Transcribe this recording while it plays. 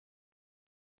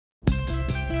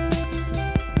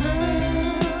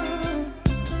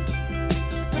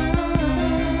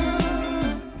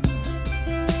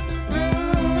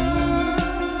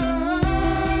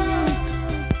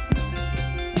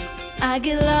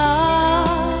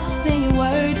lost in your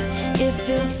words. It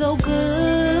feels so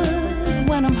good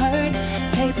when I'm hurt.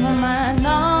 Take my mind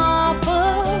off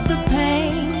of the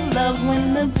pain. Love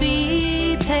when the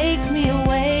beat takes me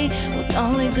away with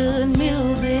only good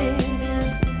music.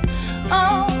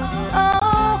 Oh,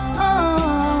 oh,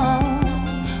 oh,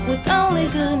 with only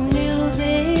good music.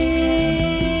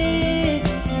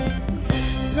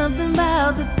 Something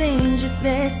about the things you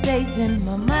said stays in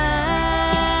my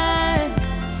mind.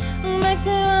 Makes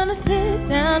me wanna sit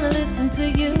down and listen to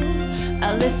you.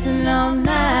 I listen all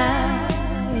night.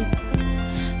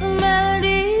 The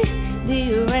melody, the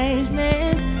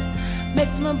arrangement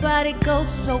makes my body go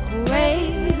so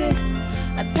crazy.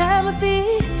 I tap my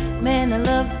feet, man, I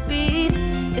love the beat.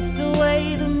 It's the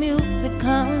way the music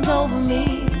comes over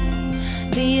me.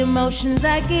 The emotions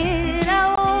I get, I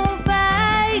won't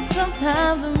fight.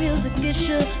 Sometimes the music is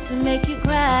sure to make you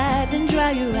cry, then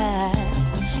dry your eyes.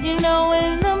 You know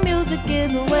when the music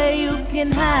is away, you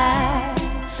can hide.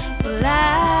 Well,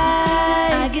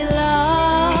 I get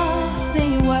lost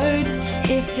in your words.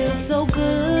 It feels so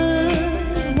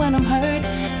good when I'm hurt.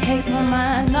 Take my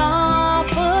mind off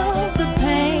of the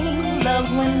pain. Love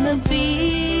when the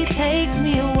beat takes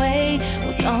me away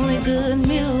with only good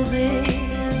music.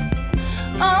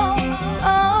 Oh,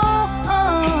 oh,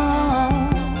 oh,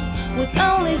 with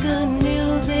only good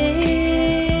music.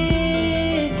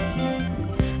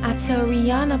 I tell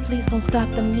Rihanna, please don't stop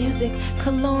the music.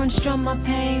 Lauren strum my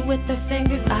pain with her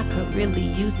fingers. I could really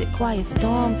use it. Quiet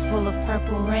storms full of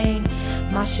purple rain.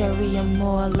 My Cherie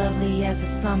more lovely as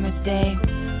a summer's day.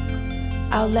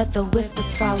 I'll let the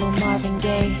whispers follow Marvin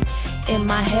Gaye in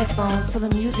my headphones till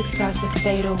the music starts to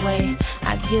fade away.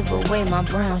 I give away my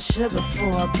brown sugar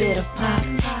for a bit of pop.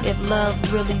 If love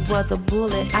really was a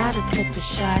bullet, I'd have took the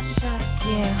shot.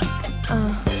 Yeah.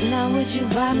 Now would you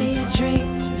buy me a drink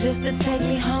just to take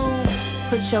me home?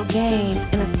 Put your game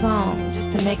in a song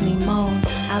just to make me moan.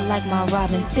 I like my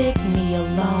Robin Thicke, me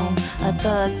alone. A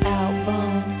thug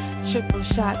album, triple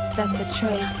shots, that's a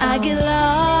trace. I get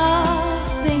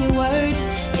lost in your words.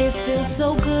 It feels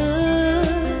so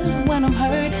good when I'm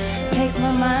hurt. Take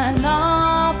my mind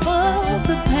off of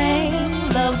the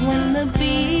pain. Love when the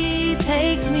beat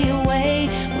takes me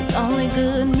away with only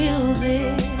good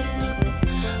music.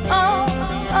 Oh,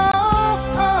 oh,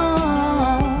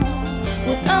 oh,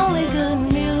 with only good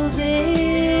music.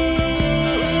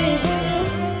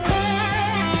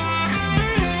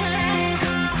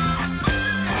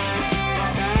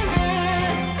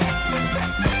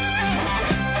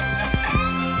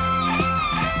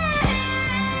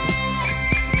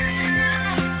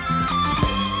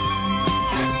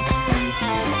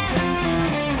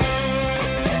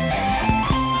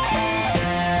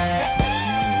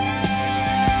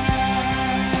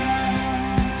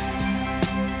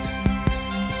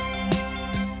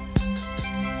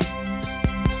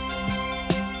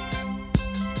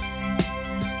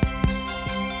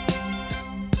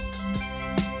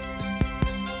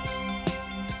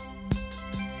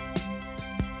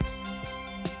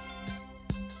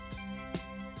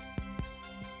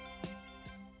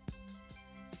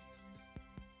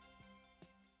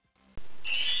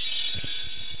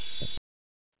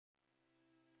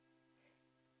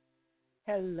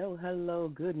 Hello, hello,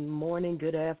 good morning,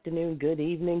 good afternoon, good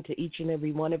evening to each and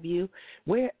every one of you,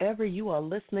 wherever you are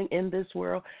listening in this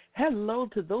world. Hello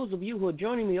to those of you who are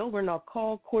joining me over in our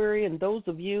call query and those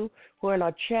of you who are in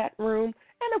our chat room,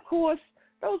 and of course,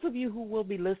 those of you who will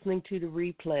be listening to the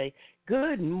replay.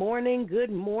 Good morning,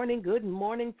 good morning, good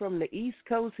morning from the East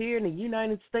Coast here in the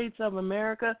United States of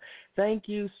America. Thank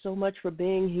you so much for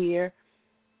being here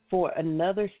for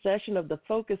another session of the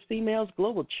Focus Females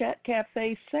Global Chat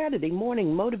Cafe Saturday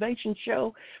morning motivation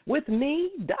show with me,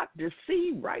 Dr.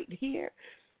 C, right here,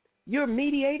 your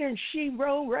mediator and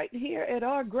Shiro right here at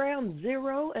our ground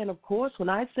zero. And, of course, when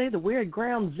I say that we're at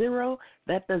ground zero,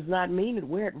 that does not mean that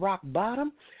we're at rock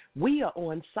bottom. We are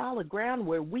on solid ground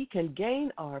where we can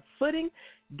gain our footing,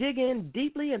 dig in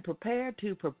deeply, and prepare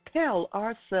to propel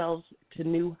ourselves to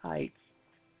new heights.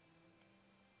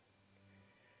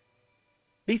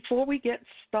 Before we get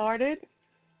started,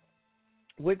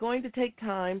 we're going to take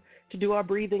time to do our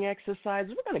breathing exercise.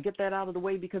 We're going to get that out of the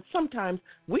way because sometimes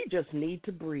we just need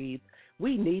to breathe.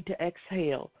 We need to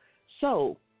exhale.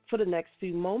 So for the next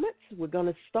few moments, we're going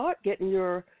to start getting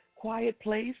your quiet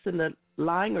place in the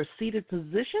lying or seated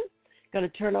position. Going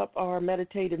to turn up our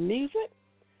meditative music,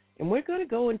 and we're going to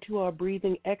go into our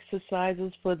breathing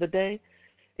exercises for the day.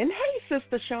 And hey,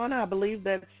 Sister Shauna, I believe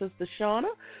that's Sister Shauna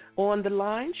on the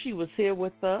line. She was here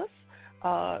with us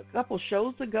a couple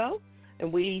shows ago,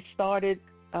 and we started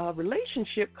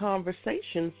relationship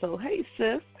conversation. So, hey,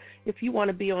 sis, if you want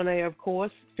to be on air, of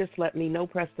course, just let me know.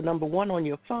 Press the number 1 on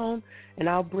your phone, and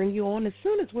I'll bring you on as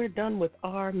soon as we're done with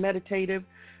our meditative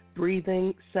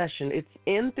breathing session. It's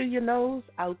in through your nose,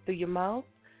 out through your mouth.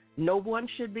 No one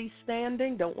should be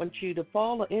standing. Don't want you to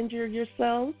fall or injure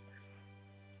yourselves.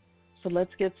 So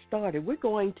let's get started. We're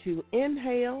going to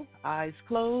inhale, eyes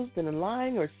closed, in a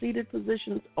lying or seated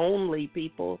positions only,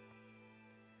 people.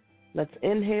 Let's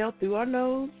inhale through our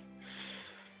nose.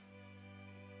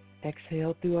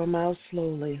 Exhale through our mouth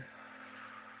slowly.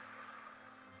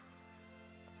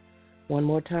 One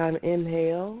more time,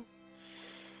 inhale.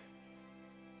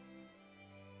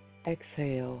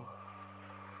 Exhale.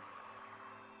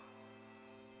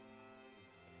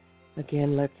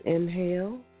 Again, let's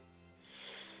inhale.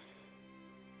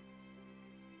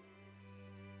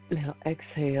 Now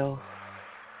exhale.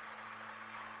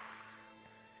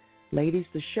 Ladies,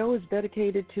 the show is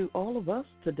dedicated to all of us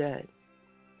today.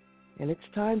 And it's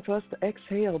time for us to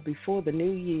exhale before the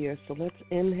new year. So let's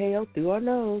inhale through our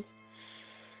nose.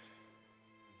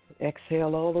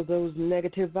 Exhale all of those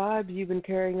negative vibes you've been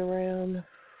carrying around.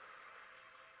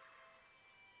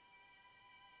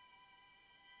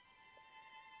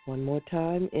 One more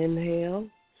time, inhale.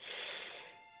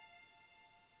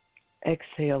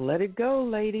 Exhale. Let it go,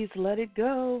 ladies. Let it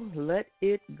go. Let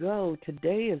it go.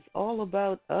 Today is all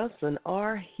about us and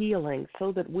our healing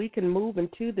so that we can move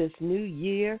into this new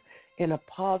year in a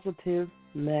positive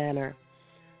manner.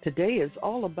 Today is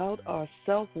all about our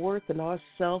self-worth and our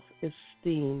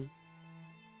self-esteem.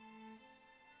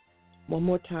 One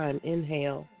more time.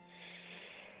 Inhale.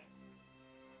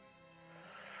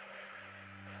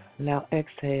 Now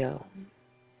exhale.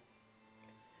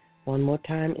 One more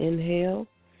time. Inhale.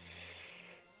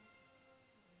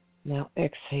 Now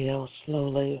exhale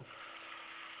slowly.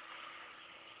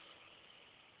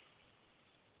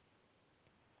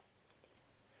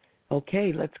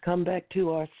 Okay, let's come back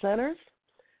to our centers.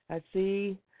 I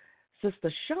see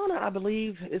Sister Shauna, I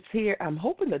believe, is here. I'm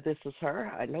hoping that this is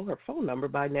her. I know her phone number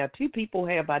by now. 2 people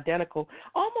have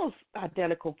almost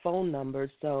identical phone numbers.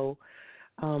 So,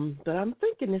 but I'm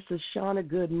thinking this is Shauna.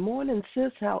 Good morning,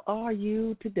 sis. How are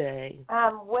you today?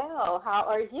 I'm well. How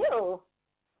are you?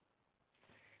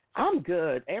 I'm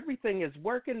good. Everything is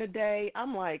working today.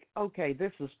 I'm like, okay,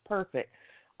 this is perfect.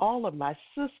 All of my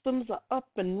systems are up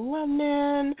and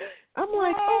running. I'm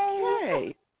like,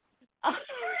 okay.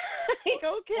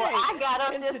 Okay. Well, I got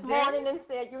up this today, morning and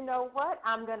said, you know what?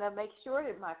 I'm going to make sure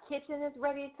that my kitchen is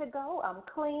ready to go. I'm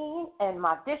clean and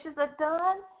my dishes are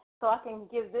done so I can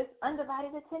give this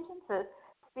undivided attention to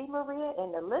C. Maria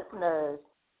and the listeners.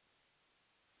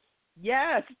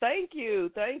 Yes, thank you.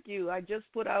 Thank you. I just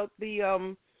put out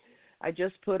the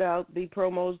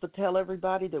promos to tell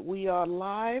everybody that we are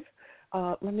live.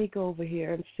 Let me go over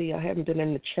here and see. I haven't been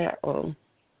in the chat room.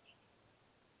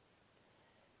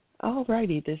 All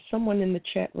righty, there's someone in the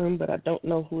chat room, but I don't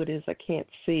know who it is. I can't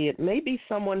see it. Maybe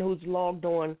someone who's logged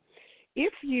on.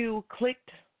 If you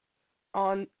clicked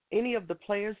on any of the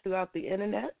players throughout the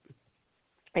internet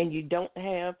and you don't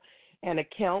have an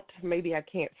account, maybe I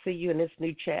can't see you in this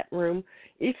new chat room.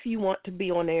 If you want to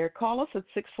be on air, call us at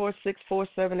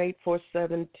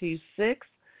 646-478-4726,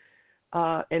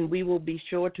 and we will be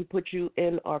sure to put you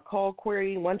in our call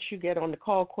query. Once you get on the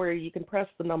call query, you can press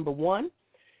the number 1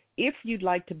 if you'd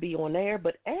like to be on air.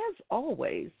 But as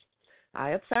always, I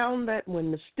have found that when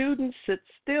the students sit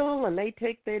still and they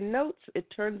take their notes, it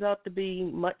turns out to be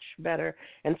much better.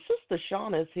 And Sister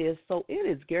Shauna is here, so it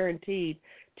is guaranteed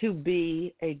to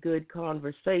be a good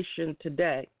conversation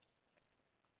today.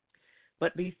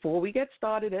 But before we get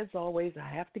started, as always, I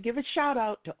have to give a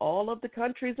shout-out to all of the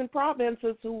countries and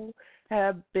provinces who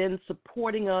have been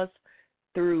supporting us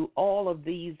through all of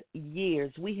these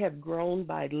years. We have grown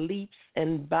by leaps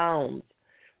and bounds.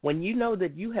 When you know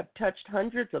that you have touched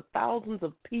hundreds of thousands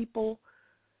of people,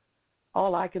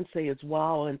 all I can say is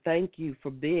wow and thank you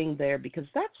for being there, because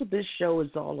that's what this show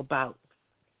is all about.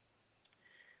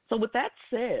 So with that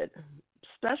said,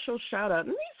 special shout out,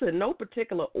 and these are in no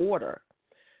particular order,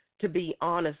 to be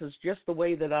honest. It's just the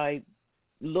way that I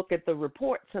look at the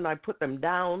reports and I put them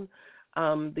down.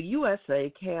 The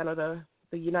USA, Canada,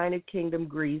 the United Kingdom,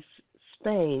 Greece,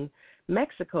 Spain,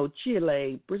 Mexico,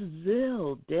 Chile,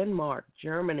 Brazil, Denmark,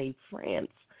 Germany,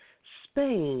 France,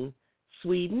 Spain,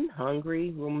 Sweden,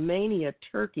 Hungary, Romania,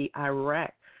 Turkey,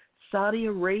 Iraq, Saudi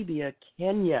Arabia,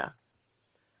 Kenya,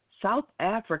 South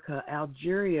Africa,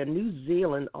 Algeria, New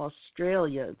Zealand,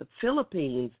 Australia, the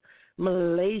Philippines,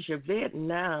 Malaysia,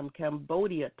 Vietnam,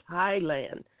 Cambodia,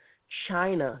 Thailand,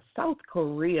 China, South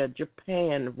Korea,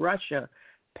 Japan, Russia,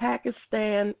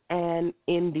 Pakistan, and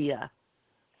India.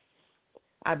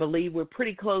 I believe we're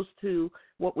pretty close to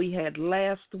what we had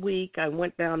last week. I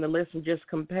went down the list and just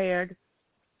compared.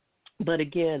 But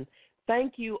again,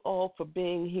 thank you all for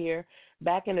being here.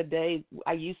 Back in the day,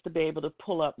 I used to be able to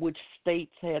pull up which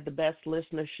states had the best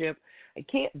listenership. I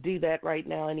can't do that right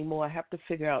now anymore. I have to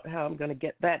figure out how I'm going to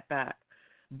get that back.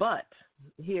 But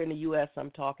here in the U.S.,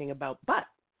 I'm talking about. But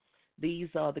these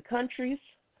are the countries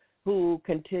who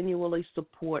continually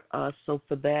support us. So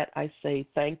for that, I say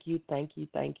thank you, thank you,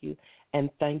 thank you, and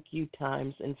thank you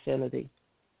times infinity.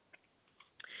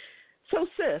 So,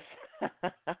 sis,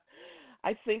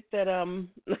 I think that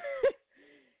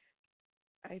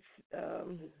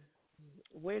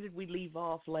where did we leave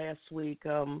off last week?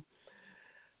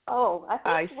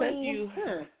 I sent you.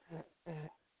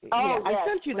 Oh, yeah, yes. I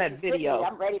sent you that video.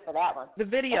 I'm ready for that one. The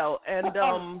video, and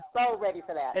I'm so ready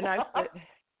for that. And I said,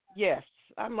 yes.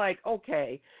 I'm like,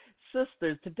 okay,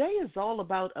 sisters, today is all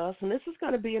about us, and this is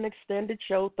going to be an extended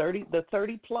show, the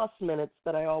 30-plus minutes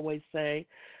that I always say.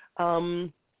 I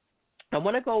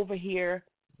want to go over here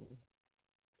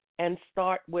and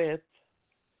start with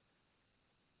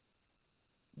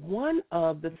one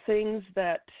of the things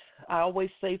that I always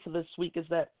say for this week is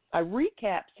that I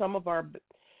recap some of our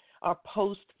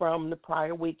posts from the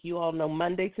prior week. You all know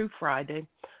Monday through Friday,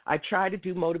 I try to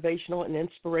do motivational and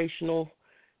inspirational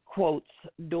quotes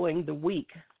during the week.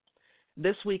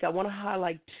 This week, I want to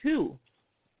highlight two,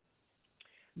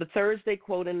 the Thursday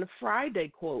quote and the Friday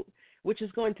quote, which is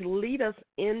going to lead us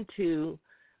into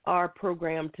our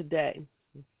program today.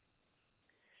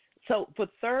 So for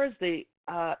Thursday,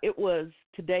 it was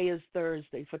today is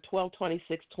Thursday for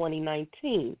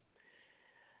 12/26/2019.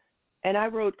 And I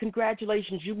wrote,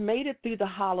 congratulations, you made it through the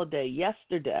holiday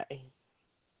yesterday.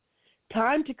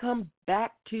 Time to come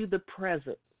back to the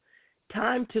present.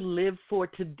 Time to live for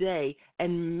today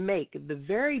and make the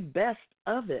very best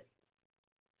of it.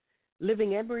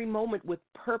 Living every moment with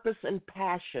purpose and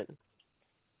passion.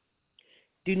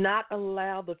 Do not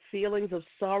allow the feelings of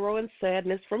sorrow and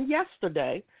sadness from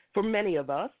yesterday, for many of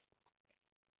us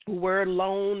who were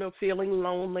alone or feeling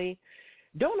lonely,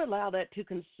 don't allow that to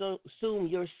consume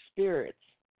your spirits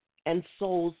and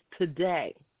souls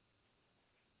today.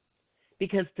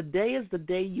 Because today is the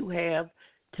day you have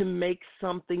to make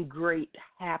something great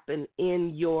happen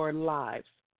in your lives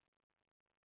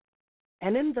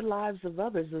and in the lives of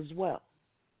others as well.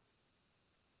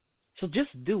 So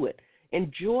just do it.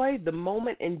 Enjoy the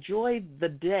moment. Enjoy the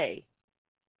day.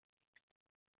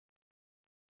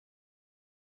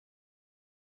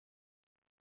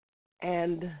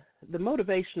 And the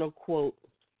motivational quote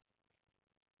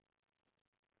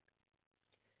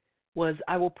was,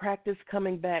 I will practice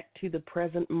coming back to the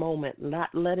present moment, not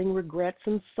letting regrets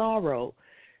and sorrow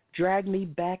drag me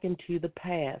back into the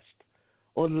past,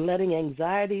 or letting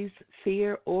anxieties,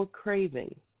 fear, or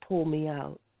craving pull me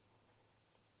out.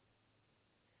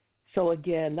 So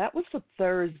again, that was for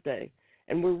Thursday,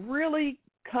 and we're really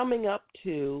coming up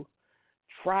to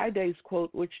Friday's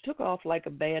quote, which took off like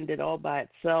a bandit all by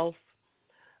itself,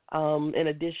 in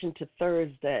addition to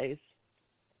Thursdays,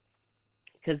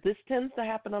 because this tends to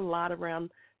happen a lot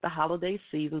around the holiday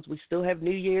seasons. We still have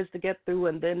New Year's to get through,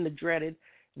 and then the dreaded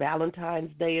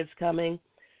Valentine's Day is coming.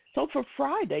 So for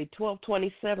Friday,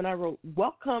 12/27, I wrote,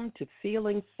 welcome to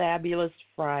Feeling Fabulous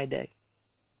Friday.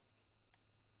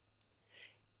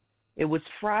 It was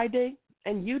Friday,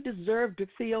 and you deserve to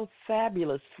feel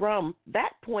fabulous from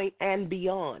that point and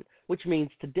beyond, which means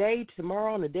today,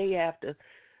 tomorrow, and the day after.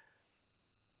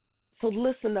 So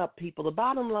listen up, people. The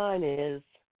bottom line is,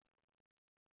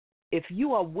 if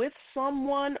you are with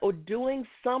someone or doing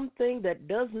something that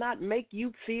does not make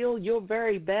you feel your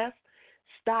very best,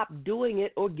 stop doing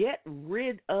it or get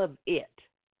rid of it.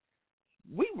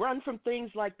 We run from things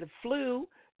like the flu,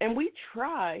 and we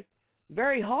try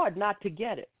very hard not to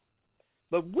get it.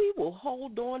 But we will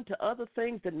hold on to other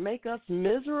things that make us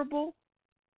miserable.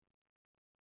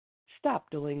 Stop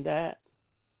doing that.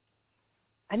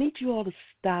 I need you all to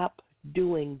stop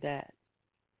doing that.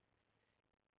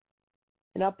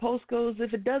 And our post goes,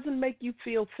 if it doesn't make you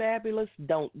feel fabulous,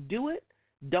 don't do it,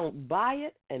 don't buy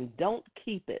it, and don't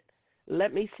keep it.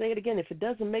 Let me say it again. If it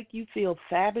doesn't make you feel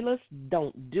fabulous,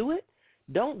 don't do it,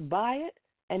 don't buy it,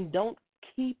 and don't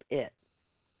keep it.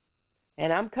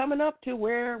 And I'm coming up to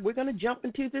where we're going to jump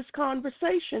into this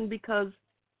conversation, because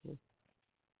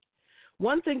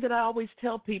one thing that I always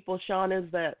tell people, Sean, is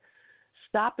that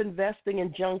stop investing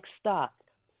in junk stock.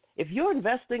 If you're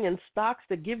investing in stocks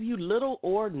that give you little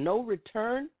or no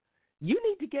return, you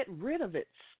need to get rid of it.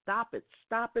 Stop it,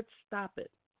 stop it, stop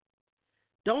it.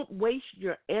 Don't waste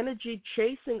your energy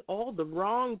chasing all the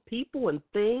wrong people and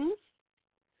things,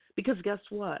 because guess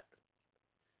what?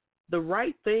 the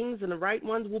right things and the right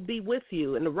ones will be with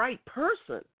you, and the right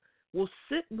person will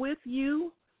sit with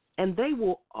you, and they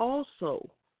will also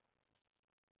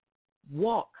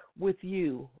walk with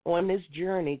you on this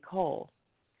journey called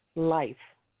life.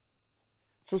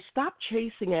 So stop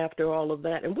chasing after all of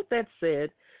that. And with that said,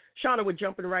 Shauna, we're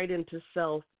jumping right into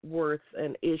self-worth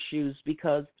and issues,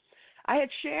 because I had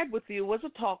shared with you, it was a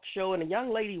talk show, and a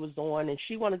young lady was on, and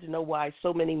she wanted to know why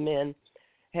so many men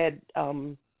had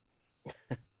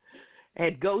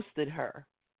had ghosted her.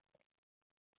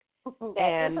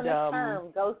 That infamous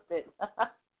term, ghosted.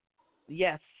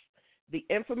 Yes, the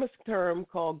infamous term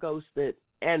called ghosted.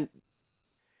 And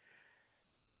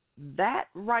that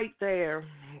right there,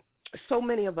 so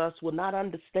many of us will not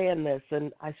understand this.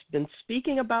 And I've been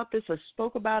speaking about this. I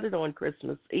spoke about it on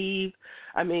Christmas Eve.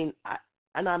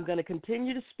 And I'm going to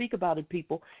continue to speak about it,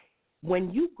 people.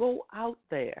 When you go out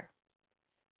there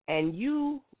and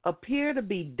you appear to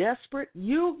be desperate,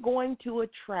 you're going to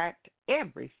attract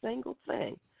every single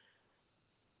thing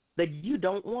that you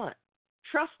don't want.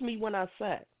 Trust me when I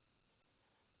say.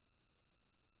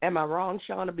 Am I wrong,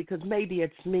 Shauna? Because maybe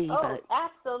it's me. Oh,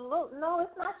 absolutely. No,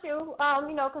 it's not you.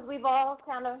 Because we've all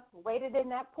kind of waded in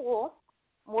that pool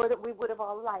more than we would have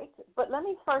all liked. But let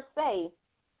me first say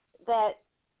that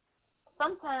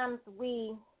sometimes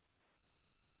we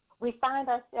find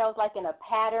ourselves like in a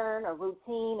pattern, a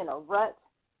routine, and a rut,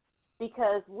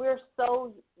 because we're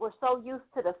so used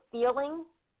to the feeling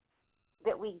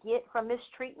that we get from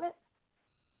mistreatment.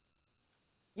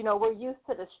 We're used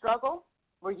to the struggle.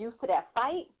 We're used to that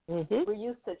fight. Mm-hmm. We're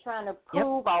used to trying to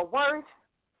prove our worth,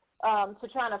 to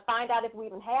trying to find out if we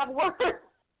even have worth,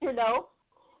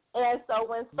 And so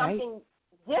when something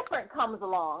different comes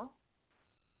along,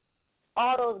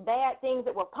 all those bad things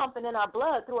that were pumping in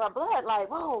through our blood, like,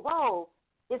 whoa,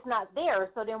 it's not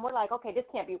there. So then we're like, okay, this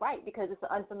can't be right because it's an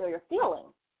unfamiliar feeling.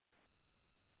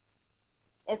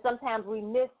 And sometimes we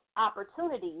miss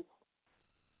opportunities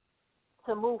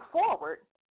to move forward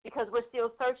because we're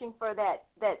still searching for that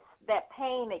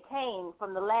pain that came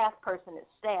from the last person that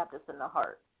stabbed us in the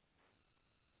heart.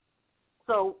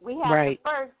 So we have to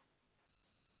first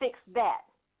fix that,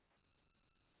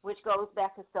 which goes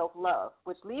back to self-love,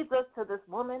 which leads us to this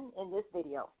woman in this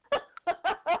video.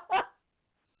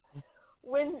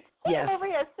 When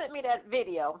Maria sent me that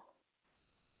video,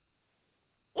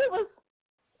 it was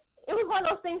one of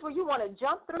those things where you want to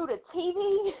jump through the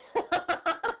TV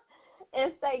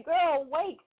and say, girl,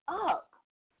 wake up.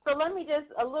 So let me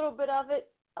just, a little bit of it.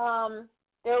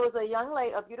 There was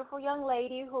a beautiful young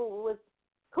lady who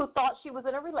thought she was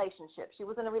in a relationship. She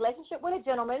was in a relationship with a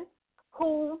gentleman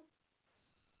who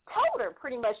told her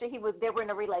pretty much that they were in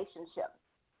a relationship.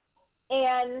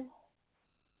 And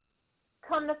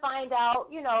come to find out,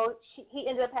 he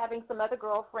ended up having some other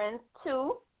girlfriends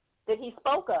too that he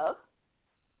spoke of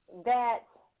that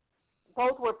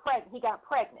both were pregnant. He got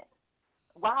pregnant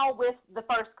while with the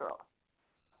first girl.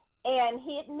 And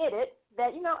he admitted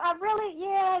that,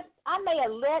 I may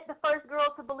have led the first girl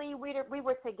to believe we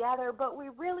were together, but we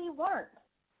really weren't.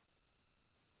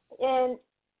 And,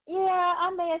 I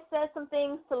may have said some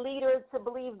things to lead her to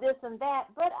believe this and that,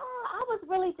 but I was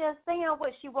really just saying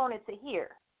what she wanted to hear.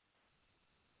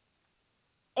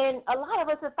 And a lot of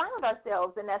us have found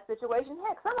ourselves in that situation.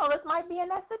 Heck, some of us might be in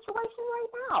that situation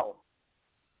right now.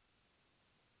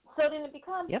 So then it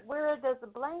becomes, where does the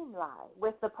blame lie?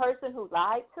 With the person who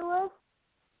lied to us,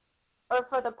 or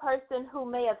for the person who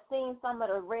may have seen some of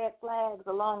the red flags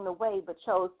along the way but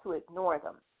chose to ignore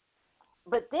them?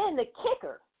 But then the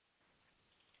kicker,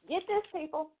 get this,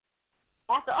 people,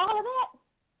 after all of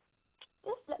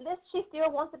that, she still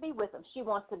wants to be with him. She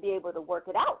wants to be able to work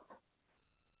it out.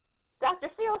 Dr.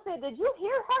 Phil said, did you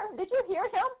hear her? Did you hear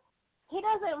him? He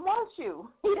doesn't want you.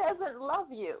 He doesn't love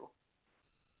you.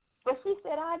 But she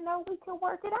said, I know we can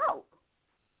work it out.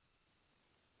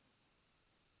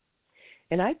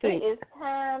 And I think it is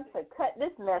time to cut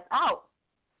this mess out.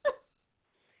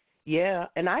 Yeah,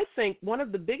 and I think one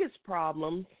of the biggest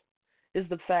problems is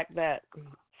the fact that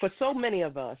for so many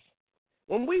of us,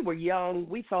 when we were young,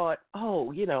 we thought,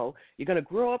 you're going to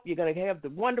grow up, you're going to have the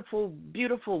wonderful,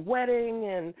 beautiful wedding,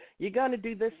 and you're going to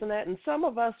do this and that. And some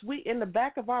of us, in the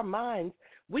back of our minds,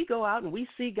 we go out and we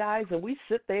see guys and we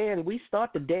sit there and we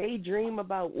start to daydream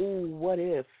about, what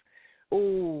if? Oh,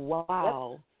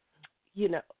 wow.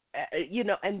 Yep.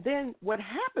 And then what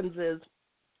happens is,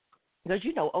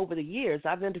 because, over the years,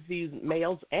 I've interviewed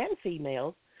males and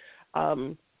females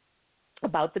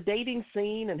about the dating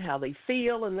scene and how they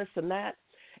feel and this and that.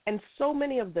 And so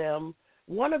many of them,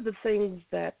 one of the things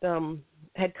that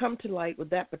had come to light with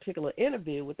that particular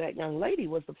interview with that young lady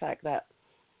was the fact that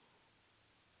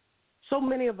so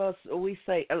many of us, we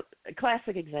say, a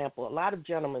classic example, a lot of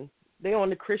gentlemen, they're on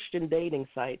the Christian dating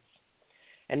sites,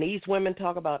 and these women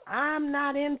talk about, I'm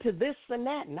not into this and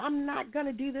that, and I'm not going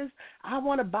to do this. I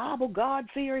want a Bible,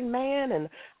 God-fearing man, and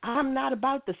I'm not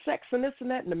about the sex and this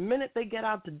and that. And the minute they get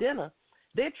out to dinner,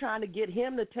 they're trying to get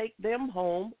him to take them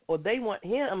home, or they want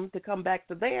him to come back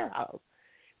to their house.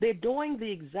 They're doing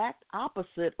the exact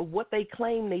opposite of what they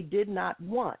claim they did not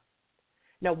want.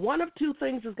 Now, one of two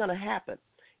things is going to happen.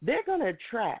 They're going to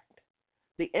attract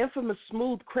the infamous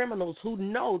smooth criminals who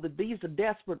know that these are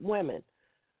desperate women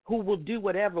who will do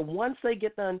whatever once they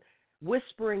get done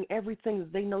whispering everything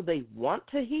that they know they want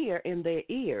to hear in their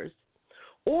ears,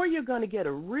 or you're going to get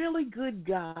a really good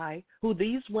guy who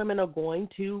these women are going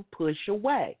to push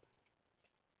away.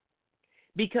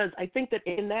 Because I think that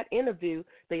in that interview,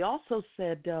 they also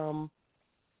said,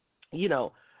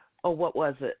 what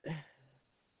was it?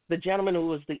 The gentleman who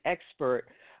was the expert,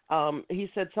 he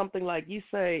said something like,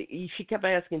 she kept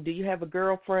asking, do you have a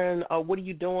girlfriend? What are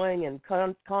you doing? And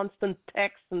constant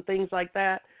texts and things like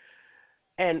that.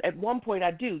 And at one point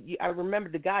I remember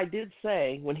the guy did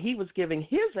say, when he was giving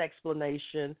his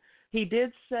explanation, he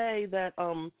did say that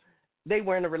they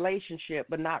were in a relationship,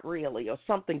 but not really, or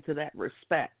something to that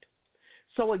respect.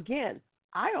 So again,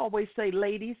 I always say,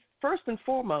 ladies, first and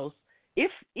foremost,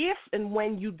 if and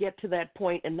when you get to that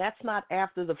point, and that's not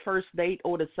after the first date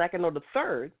or the second or the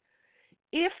third,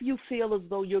 if you feel as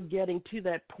though you're getting to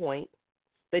that point,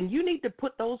 then you need to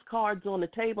put those cards on the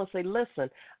table and say, listen,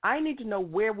 I need to know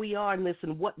where we are in this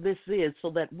and what this is so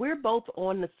that we're both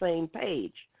on the same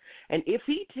page. And if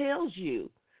he tells you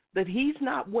that he's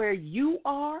not where you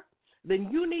are,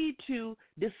 then you need to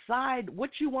decide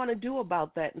what you want to do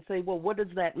about that and say, well, what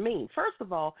does that mean? First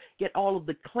of all, get all of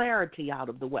the clarity out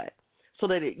of the way so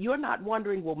that you're not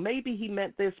wondering, well, maybe he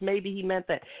meant this, maybe he meant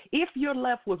that. If you're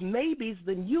left with maybes,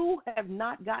 then you have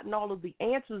not gotten all of the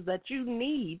answers that you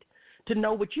need to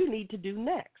know what you need to do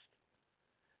next.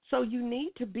 So you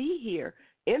need to be here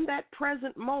in that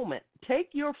present moment. Take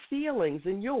your feelings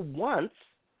and your wants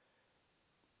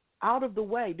out of the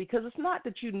way, because it's not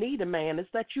that you need a man, it's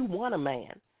that you want a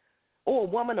man or a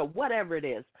woman or whatever it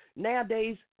is.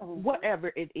 Nowadays,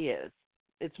 whatever it is,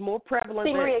 it's more prevalent.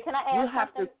 See, Maria, can I add you have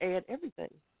something? to add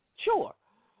everything. Sure.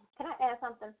 Can I add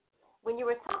something? When you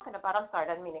were talking about, I'm sorry,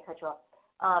 I didn't mean to cut you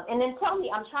off. And then tell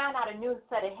me, I'm trying out a new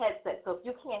set of headsets, so if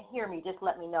you can't hear me, just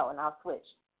let me know and I'll switch.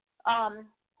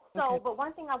 Okay. But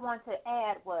one thing I wanted to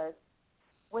add was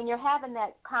when you're having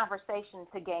that conversation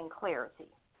to gain clarity,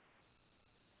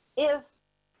 if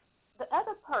the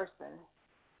other person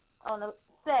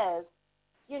says,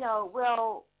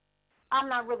 well, I'm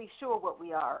not really sure what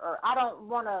we are, or I don't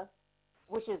want to,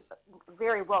 which is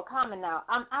very well common now,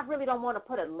 I really don't want to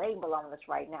put a label on this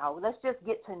right now. Let's just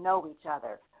get to know each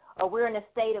other, or we're in a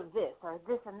state of this or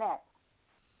this and that.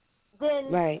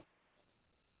 Then right.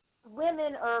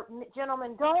 Women or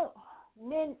gentlemen,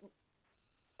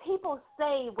 people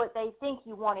say what they think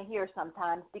you want to hear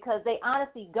sometimes because they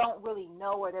honestly don't really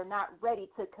know, or they're not ready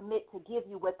to commit to give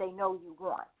you what they know you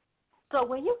want. So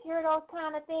when you hear those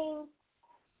kind of things,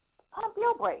 pump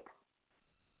your brakes.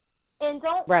 And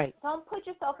don't put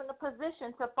yourself in a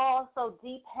position to fall so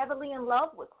deep, heavily in love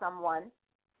with someone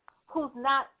who's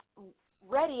not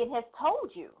ready and has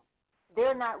told you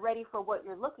they're not ready for what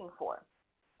you're looking for.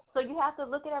 So you have to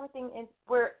look at everything in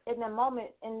the moment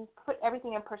and put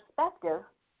everything in perspective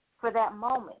for that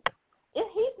moment. If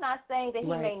he's not saying that he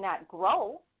may not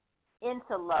grow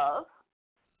into love,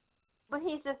 but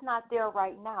he's just not there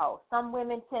right now. Some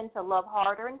women tend to love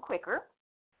harder and quicker,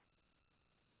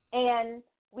 and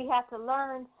we have to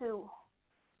learn to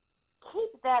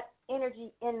keep that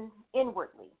energy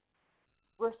inwardly.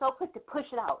 We're so quick to push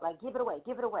it out, like give it away.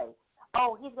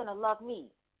 Oh, he's going to love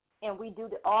me. And we do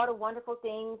all the wonderful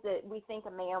things that we think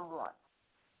a man wants.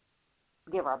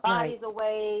 Give our bodies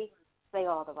away, say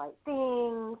all the right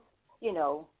things,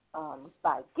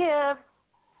 buy gifts,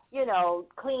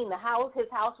 clean the house, his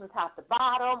house from top to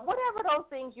bottom, whatever those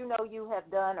things you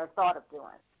have done or thought of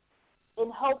doing,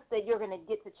 in hopes that you're going to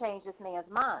get to change this man's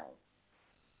mind.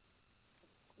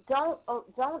 Don't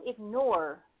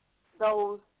ignore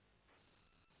those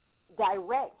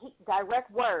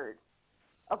direct words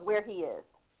of where he is.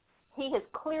 He has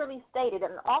clearly stated,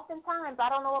 and oftentimes, I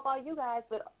don't know about you guys,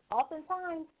 but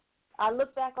oftentimes I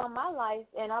look back on my life,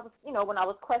 and I was, when I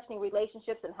was questioning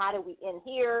relationships and how did we end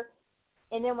here,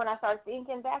 and then when I started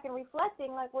thinking back and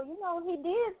reflecting, like, well, he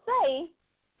did say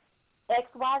X,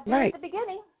 Y, Z at the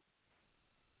beginning,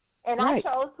 and I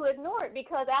chose to ignore it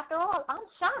because, after all, I'm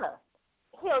Shauna.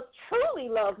 He'll truly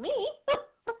love me.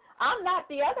 I'm not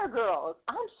the other girls.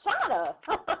 I'm Shauna.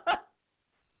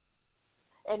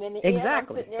 And in the exactly. end,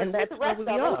 I'm sitting there and with that's the where rest we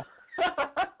of are.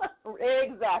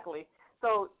 them. Exactly.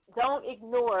 So don't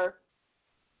ignore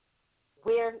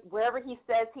wherever he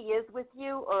says he is with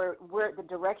you or where the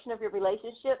direction of your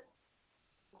relationship.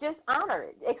 Just honor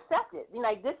it, accept it.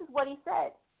 Like, this is what he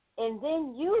said. And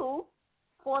then you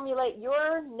formulate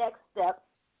your next steps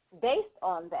based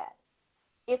on that.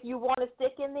 If you want to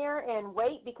stick in there and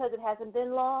wait because it hasn't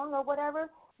been long or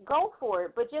whatever, go for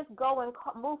it. But just go and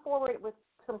move forward with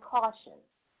some caution.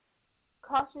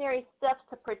 Cautionary steps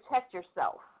to protect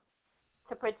yourself,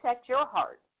 to protect your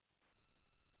heart.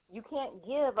 You can't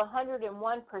give 101%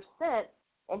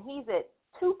 and he's at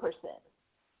 2%.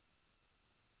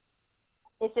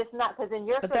 It's just not, because in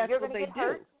your foot you're going to get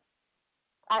hurt.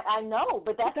 I know,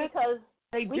 but that's because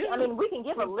we can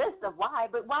give a list of why,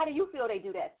 but why do you feel they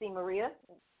do that, C. Maria?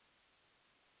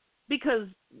 Because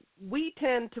we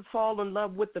tend to fall in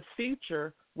love with the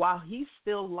future while he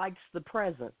still likes the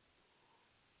present.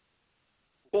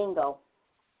 Bingo.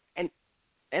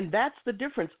 And that's the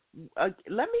difference. Let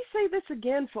me say this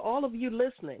again for all of you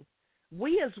listening.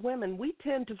 We as women, we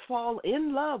tend to fall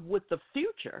in love with the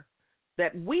future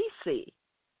that we see,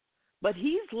 but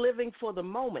he's living for the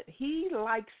moment. He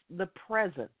likes the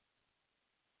present.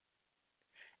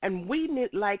 And we need,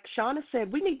 like Shauna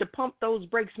said, we need to pump those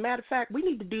brakes. Matter of fact, we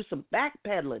need to do some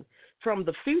backpedaling from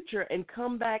the future and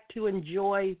come back to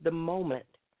enjoy the moment.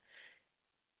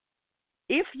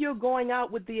 If you're going out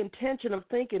with the intention of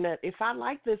thinking that if I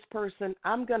like this person,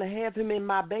 I'm going to have him in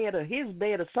my bed or his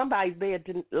bed or somebody's bed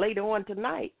later on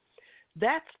tonight,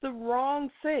 that's the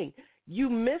wrong thing. You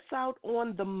miss out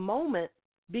on the moment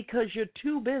because you're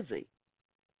too busy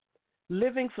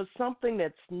living for something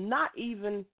that's not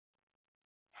even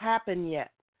happened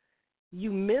yet.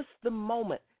 You miss the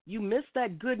moment. You miss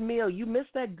that good meal. You miss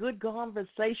that good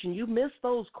conversation. You miss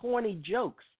those corny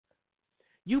jokes.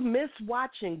 You miss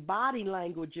watching body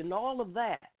language and all of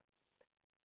that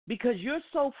because you're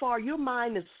so far, your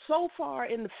mind is so far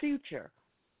in the future,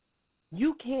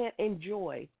 you can't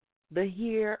enjoy the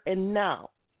here and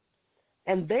now.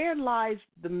 And there lies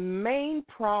the main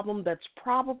problem that's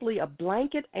probably a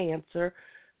blanket answer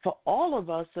for all of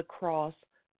us across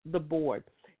the board,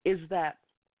 is that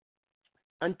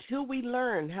until we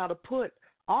learn how to put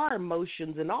our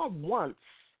emotions and our wants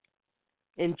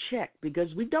in check, because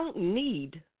we don't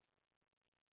need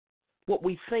what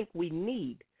we think we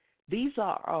need. These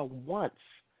are our wants.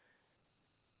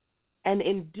 And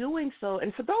in doing so,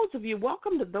 and for those of you,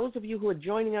 welcome to those of you who are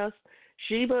joining us.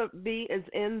 Sheba B is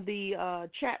in the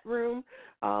chat room.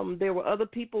 There were other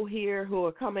people here who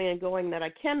are coming and going that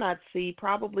I cannot see,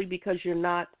 probably because you're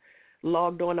not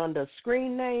logged on under a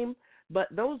screen name. But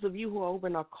those of you who are over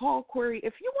in our call query,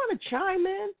 if you want to chime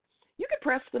in, you can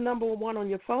press the number 1 on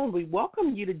your phone. We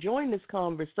welcome you to join this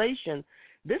conversation.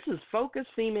 This is Focus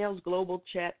Females Global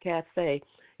Chat Cafe.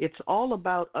 It's all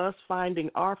about us finding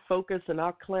our focus and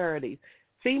our clarity.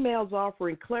 Females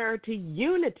offering clarity,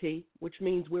 unity, which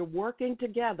means we're working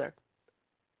together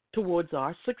towards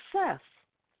our success.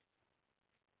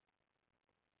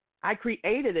 I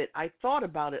created it. I thought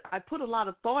about it. I put a lot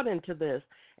of thought into this.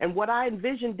 And what I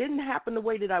envisioned didn't happen the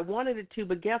way that I wanted it to,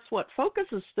 but guess what? Focus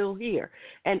is still here.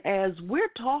 And as we're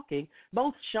talking,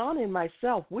 both Sean and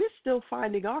myself, we're still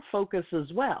finding our focus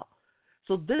as well.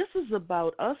 So this is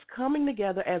about us coming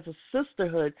together as a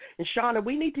sisterhood. And, Shauna,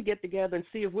 we need to get together and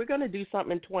see if we're going to do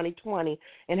something in 2020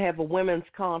 and have a women's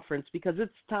conference, because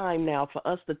it's time now for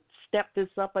us to step this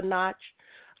up a notch.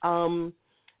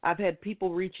 I've had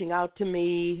people reaching out to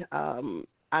me. I'm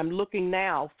looking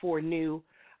now for new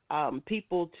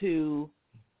people to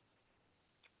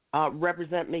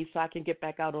represent me so I can get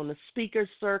back out on the speaker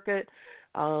circuit.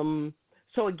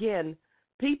 So, again,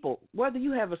 people, whether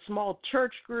you have a small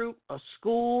church group, a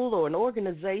school, or an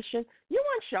organization, you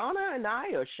want Shauna and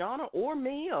I, or Shauna or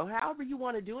me, or however you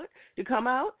want to do it, to come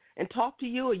out and talk to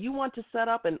you, or you want to set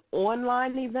up an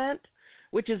online event,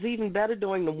 which is even better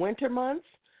during the winter months.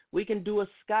 We can do a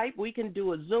Skype. We can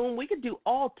do a Zoom. We can do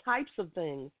all types of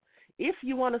things. If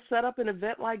you want to set up an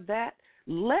event like that,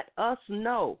 let us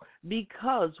know,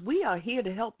 because we are here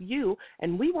to help you,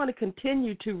 and we want to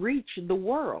continue to reach the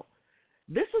world.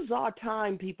 This is our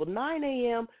time, people, 9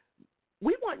 a.m.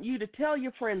 We want you to tell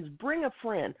your friends, bring a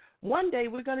friend. One day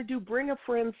we're going to do Bring a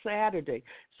Friend Saturday,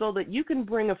 so that you can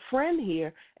bring a friend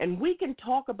here and we can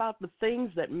talk about the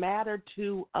things that matter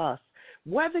to us.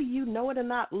 Whether you know it or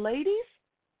not, ladies,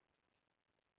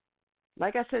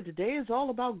 like I said, today is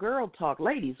all about girl talk.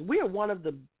 Ladies, we are one of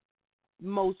the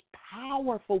most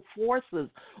powerful forces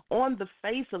on the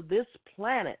face of this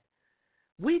planet.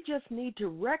 We just need to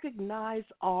recognize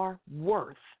our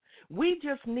worth. We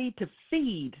just need to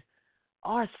feed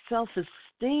our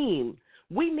self-esteem.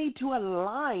 We need to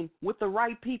align with the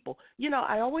right people. You know,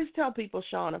 I always tell people,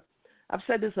 Shauna, I've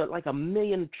said this like a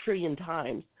million trillion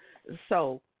times.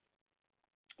 So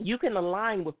you can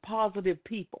align with positive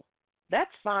people.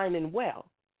 That's fine and well.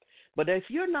 But if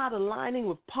you're not aligning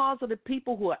with positive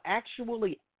people who are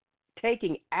actually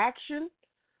taking action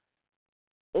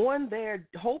on their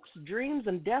hopes, dreams,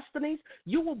 and destinies,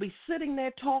 you will be sitting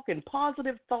there talking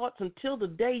positive thoughts until the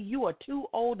day you are too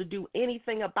old to do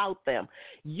anything about them.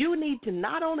 You need to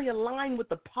not only align with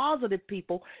the positive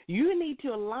people, you need to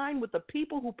align with the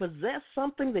people who possess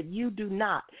something that you do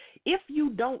not. If you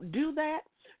don't do that,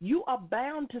 you are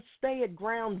bound to stay at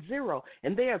ground zero.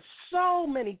 And there are so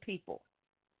many people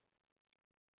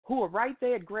who are right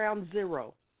there at ground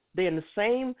zero. They're in the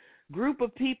same group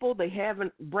of people. They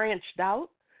haven't branched out.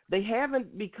 They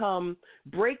haven't become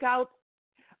breakout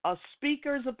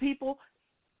speakers of people.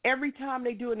 Every time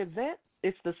they do an event,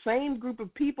 it's the same group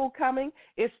of people coming.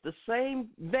 It's the same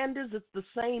vendors. It's the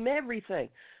same everything.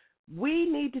 We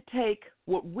need to take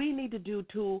what we need to do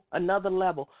to another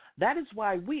level. That is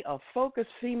why we are Focus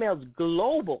Females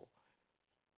Global.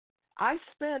 I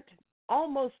spent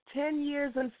almost 10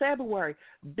 years in February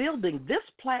building this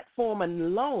platform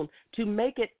alone to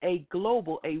make it a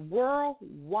global, a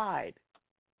worldwide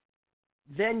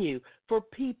venue for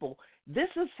people. This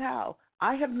is how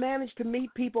I have managed to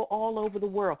meet people all over the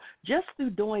world just through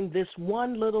doing this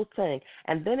one little thing,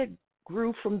 and then it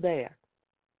grew from there.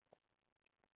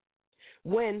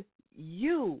 When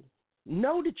you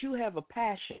know that you have a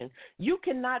passion, you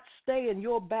cannot stay in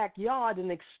your backyard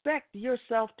and expect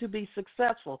yourself to be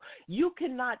successful. You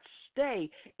cannot stay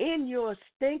in your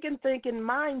stinking thinking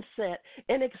mindset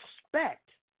and expect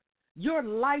your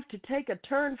life to take a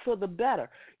turn for the better.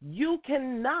 You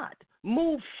cannot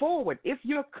move forward if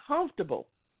you're comfortable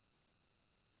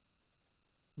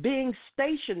being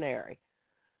stationary.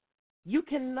 You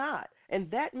cannot. And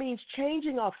that means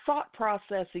changing our thought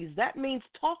processes. That means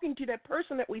talking to that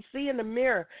person that we see in the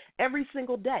mirror every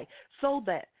single day so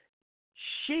that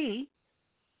she,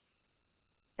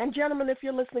 and gentlemen, if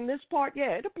you're listening this part,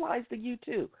 yeah, it applies to you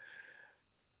too.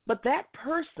 But that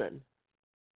person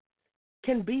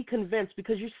can be convinced,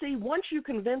 because you see, once you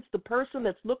convince the person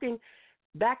that's looking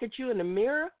back at you in the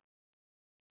mirror,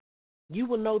 you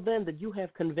will know then that you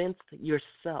have convinced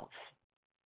yourself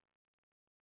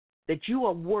that you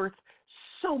are worth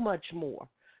so much more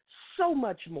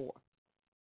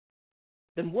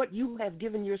than what you have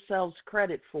given yourselves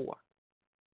credit for.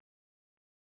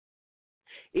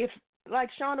 If, like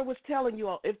Shauna was telling you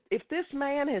all, if this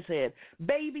man has had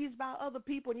babies by other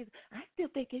people, and I still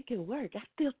think it can work.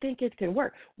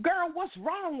 Girl, what's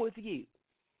wrong with you?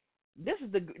 This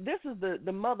is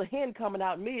the mother hen coming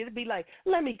out in me. It'd be like,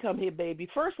 let me come here, baby.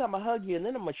 First I'm going to hug you, and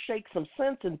then I'm going to shake some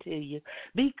sense into you.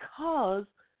 Because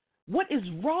what is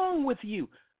wrong with you?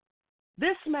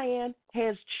 This man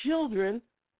has children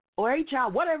or a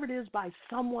child, whatever it is, by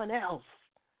someone else.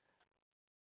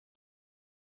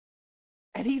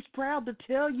 And he's proud to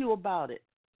tell you about it.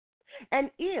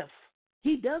 And if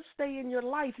he does stay in your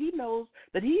life, he knows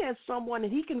that he has someone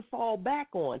that he can fall back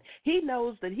on. He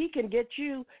knows that he can get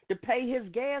you to pay his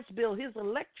gas bill, his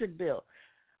electric bill.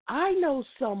 I know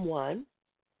someone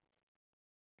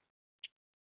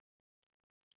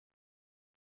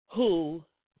who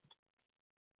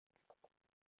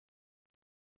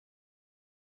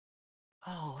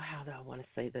how do I want to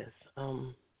say this?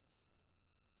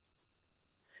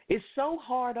 It's so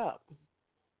hard up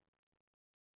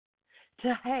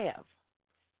to have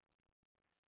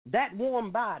that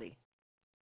warm body.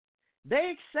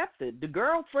 They accepted the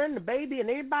girlfriend, the baby, and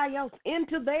everybody else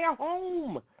into their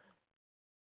home.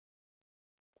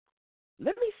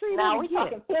 Let me see now, that we again.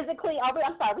 talking physically? I'm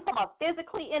sorry, we talking about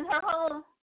physically in her home?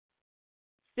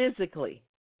 Physically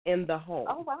in the home.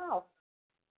 Oh, wow.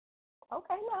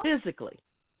 Okay, now. Physically.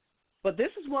 But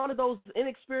this is one of those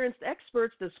inexperienced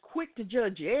experts that's quick to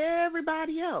judge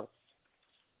everybody else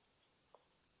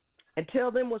and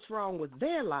tell them what's wrong with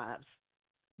their lives.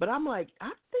 But I'm like,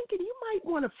 I'm thinking you might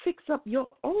want to fix up your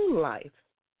own life.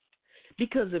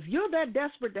 Because if you're that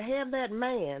desperate to have that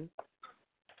man,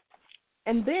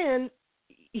 and then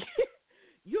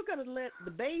you're going to let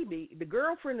the baby, the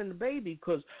girlfriend and the baby,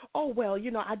 because, oh, well,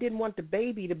 you know, I didn't want the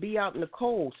baby to be out in the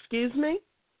cold. Excuse me?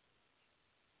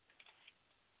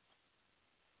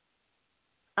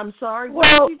 I'm sorry.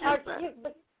 Well,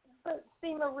 but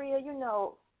see, Maria, you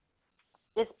know,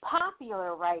 it's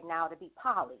popular right now to be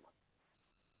poly.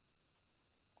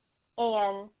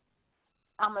 And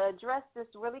I'm going to address this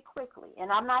really quickly.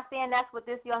 And I'm not saying that's what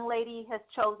this young lady has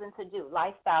chosen to do,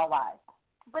 lifestyle-wise.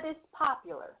 But it's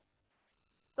popular.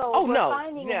 So we're no,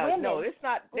 finding yeah, women. no, it's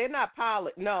not. They're not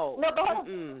pilot. No. No, but hold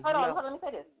on, no. let me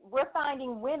say this. We're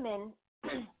finding women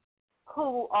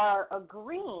who are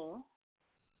agreeing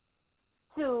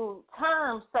to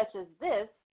terms such as this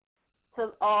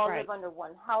to all Right. live under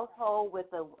one household with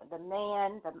the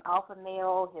man, the alpha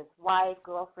male, his wife,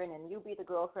 girlfriend, and you be the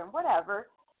girlfriend, whatever.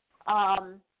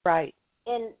 Right.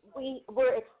 And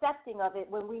we're accepting of it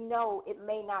when we know it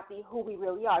may not be who we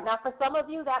really are. Now, for some of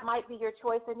you, that might be your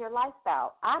choice and your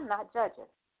lifestyle. I'm not judging.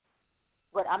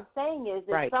 What I'm saying is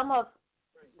that Right. some of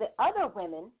the other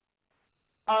women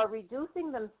are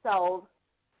reducing themselves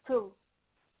to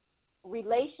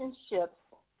relationships,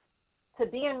 to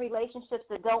be in relationships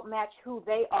that don't match who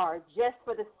they are just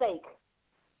for the sake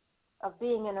of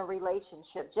being in a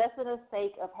relationship, just for the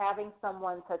sake of having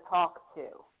someone to talk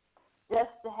to,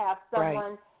 just to have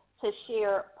someone to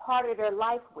share part of their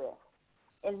life with.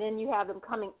 And then you have them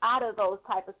coming out of those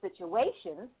type of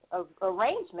situations, of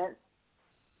arrangements,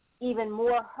 even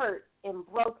more hurt and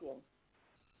broken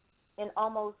and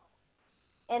almost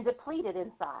and depleted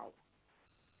inside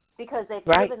because they've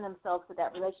given themselves to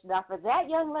that relationship. Now, for that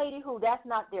young lady who that's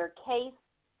not their case,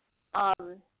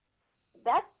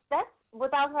 that's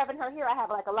without having her here, I have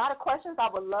like a lot of questions I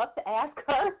would love to ask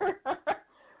her.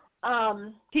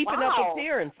 Keeping up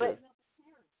appearances. But,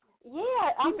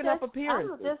 yeah, Keeping up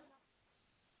appearances.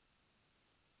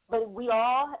 But we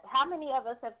all, how many of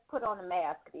us have put on a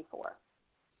mask before?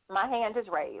 My hand is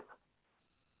raised.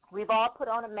 We've all put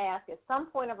on a mask at some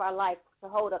point of our life to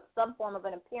hold up some form of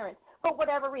an appearance for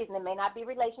whatever reason. It may not be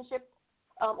relationship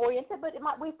oriented, but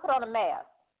we put on a mask.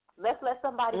 Let's let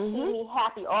somebody see me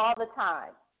happy all the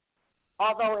time.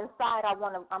 Although inside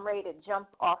I'm ready to jump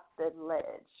off the ledge.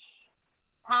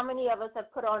 How many of us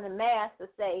have put on a mask to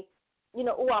say,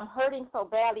 I'm hurting so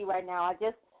badly right now.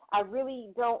 I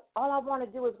really don't, all I want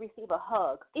to do is receive a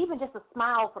hug, even just a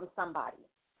smile from somebody,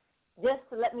 just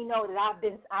to let me know that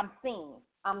I'm seen,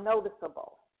 I'm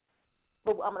noticeable.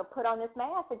 But I'm going to put on this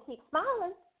mask and keep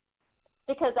smiling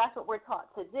because that's what we're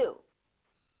taught to do.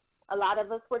 A lot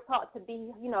of us were taught to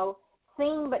be,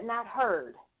 seen but not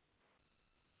heard.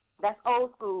 That's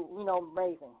old school,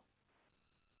 raising.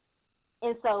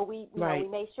 And so we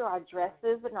made sure our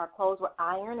dresses and our clothes were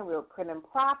ironed and we were prim and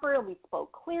proper and we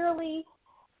spoke clearly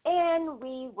and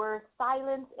we were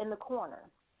silent in the corner.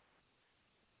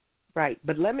 Right,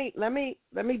 but let me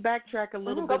backtrack a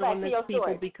little bit on this, people,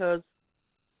 story. because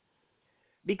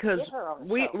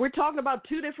we're talking about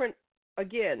two different.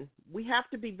 Again, we have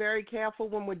to be very careful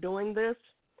when we're doing this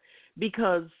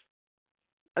because,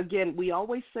 again, we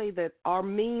always say that our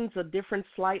means are different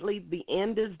slightly. The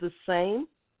end is the same.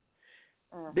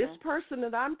 This person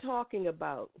that I'm talking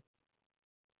about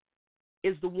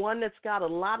is the one that's got a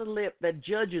lot of lip that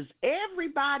judges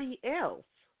everybody else.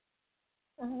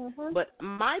 But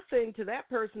my thing to that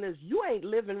person is you ain't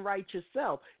living right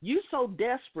yourself. You so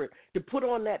desperate to put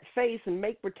on that face and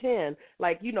make pretend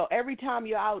like, every time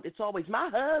you're out, it's always my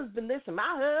husband this and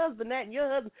my husband that and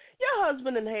your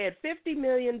husband and had 50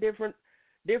 million different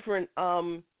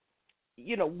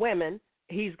women.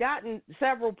 He's gotten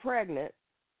several pregnant.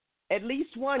 At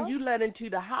least one you let into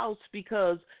the house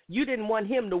because you didn't want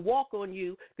him to walk on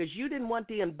you because you didn't want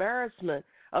the embarrassment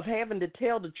of having to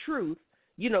tell the truth,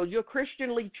 your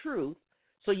Christianly truth.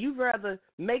 So you'd rather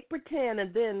make pretend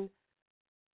and then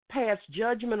pass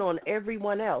judgment on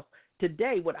everyone else.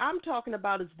 Today, what I'm talking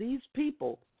about is these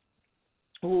people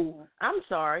who, I'm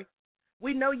sorry,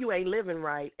 we know you ain't living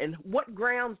right. And what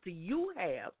grounds do you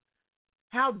have?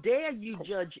 How dare you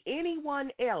judge anyone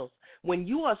else when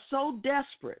you are so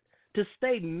desperate to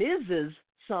stay Mrs.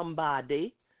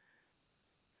 somebody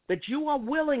that you are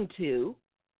willing to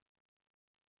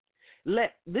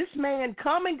let this man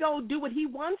come and go do what he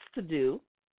wants to do,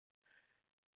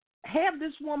 have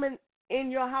this woman in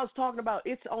your house talking about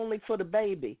it's only for the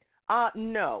baby.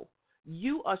 No,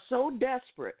 you are so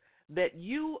desperate that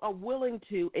you are willing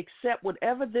to accept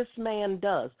whatever this man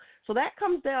does. So that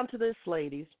comes down to this,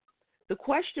 ladies. The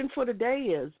question for today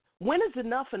is, when is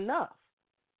enough enough?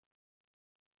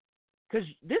 Because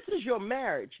this is your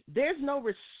marriage. There's no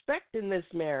respect in this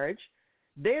marriage.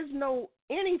 There's no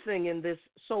anything in this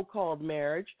so-called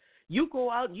marriage. You go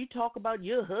out and you talk about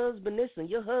your husband this and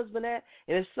your husband that,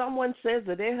 and if someone says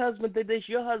that their husband did this,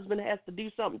 your husband has to do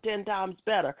something 10 times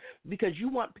better because you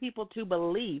want people to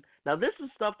believe. Now, this is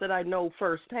stuff that I know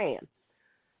firsthand.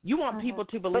 You want people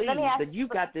to believe that you've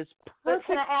got this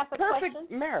perfect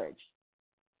marriage.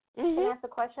 Can I ask a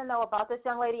question, though, about this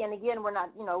young lady? And, again, we're not,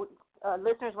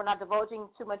 listeners, we're not divulging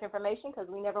too much information because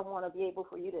we never want to be able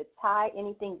for you to tie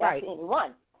anything back to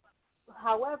anyone.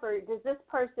 However, is this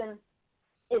person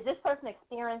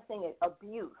experiencing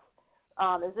abuse?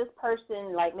 Is this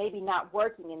person like maybe not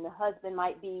working, and the husband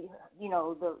might be,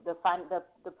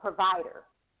 the provider,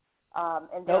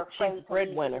 and they're afraid she's the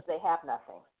breadwinner. because they have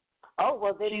nothing? Oh,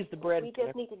 well, then she's the breadwinner. We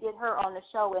just need to get her on the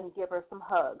show and give her some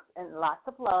hugs and lots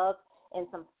of love and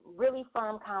some really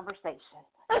firm conversation.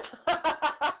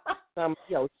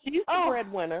 She's the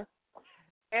breadwinner.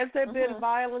 Has there been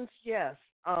violence? Yes.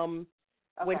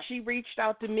 When she reached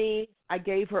out to me, I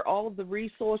gave her all of the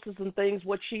resources and things,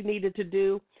 what she needed to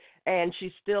do, and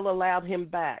she still allowed him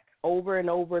back over and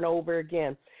over and over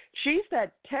again. She's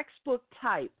that textbook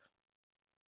type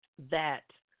that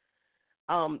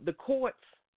the courts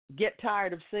get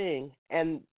tired of seeing,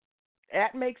 and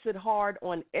that makes it hard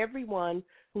on everyone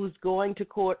who's going to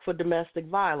court for domestic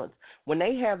violence. When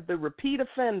they have the repeat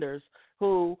offenders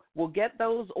who will get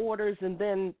those orders and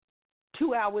then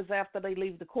 2 hours after they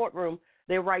leave the courtroom,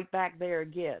 they're right back there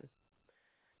again.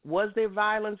 Was there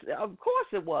violence? Of course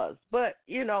it was. But,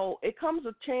 it comes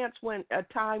a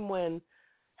time when,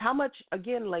 how much,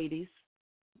 again, ladies,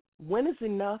 when is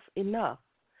enough enough?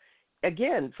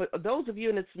 Again, for those of you,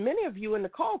 and it's many of you in the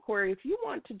call query, if you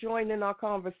want to join in our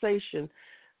conversation,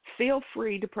 feel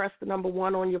free to press the number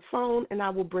 1 on your phone, and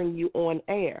I will bring you on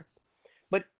air.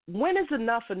 But when is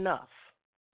enough enough?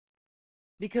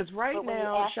 Because now, when you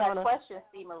ask Shauna, that question,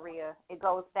 C. Maria, it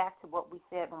goes back to what we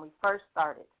said when we first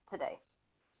started today.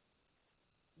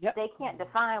 Yep. They can't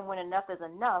define when enough is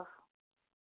enough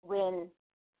when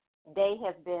they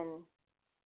have been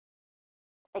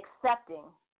accepting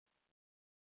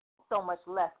so much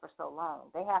less for so long.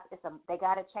 They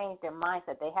got to change their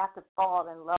mindset. They have to fall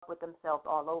in love with themselves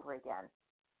all over again,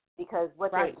 because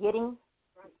what they're getting,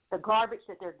 the garbage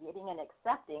that they're getting and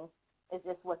accepting, is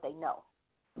just what they know.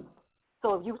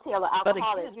 So if you tell an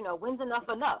alcoholic, when's enough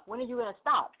enough? When are you going to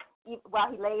stop? While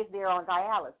he lays there on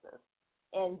dialysis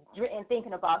and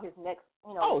thinking about his next,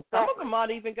 some of them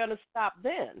aren't even going to stop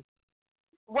then.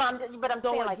 Well, I'm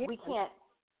saying, like, we can't.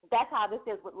 That's how this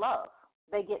is with love.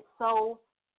 They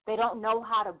don't know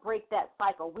how to break that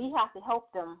cycle. We have to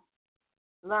help them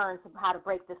learn how to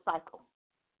break this cycle,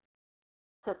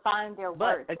 to find their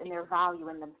worth and their value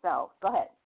in themselves. Go ahead.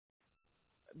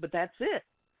 But that's it.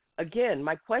 Again,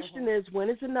 my question is, when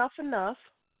is enough enough?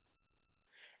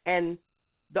 And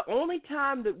the only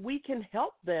time that we can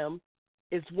help them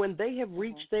is when they have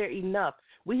reached their enough.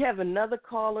 We have another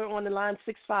caller on the line,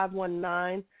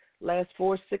 6519, last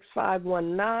 4,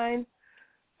 6519.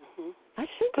 I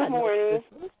think Good morning.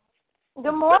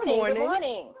 Good morning. Good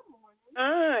morning.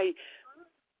 Hi.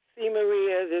 C.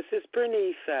 Maria, this is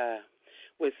Bernice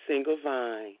with Single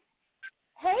Vine.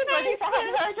 Hey, Bernice, I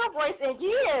haven't heard your voice in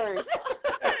years.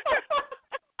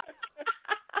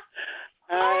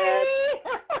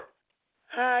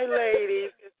 Hi,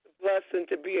 ladies. It's a blessing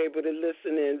to be able to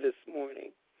listen in this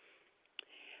morning.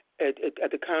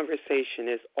 The conversation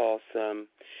is awesome,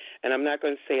 and I'm not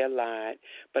going to say a lot,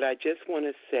 but I just want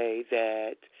to say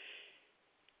that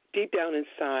deep down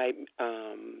inside,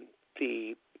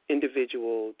 the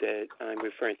individual that I'm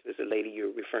referring to, the lady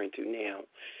you're referring to now,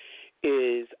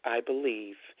 is, I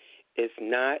believe, is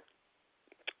not,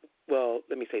 well,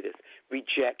 let me say this,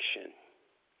 rejection.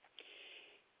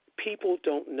 People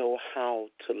don't know how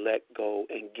to let go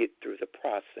and get through the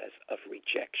process of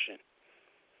rejection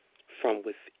from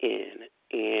within.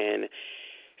 And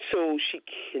so she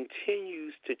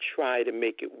continues to try to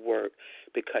make it work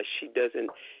because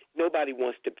nobody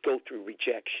wants to go through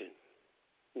rejection.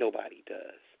 Nobody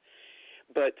does.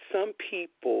 But some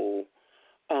people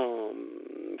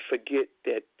forget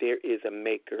that there is a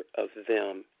maker of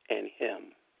them and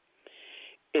him.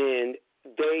 And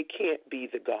they can't be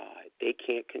the God. They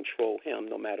can't control him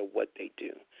no matter what they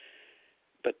do.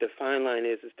 But the fine line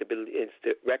is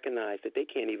to recognize that they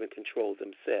can't even control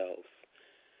themselves.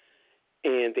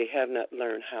 And they have not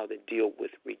learned how to deal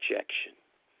with rejection.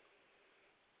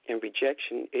 And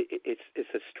rejection,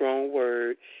 it's a strong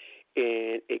word,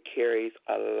 and it carries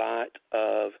a lot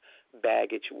of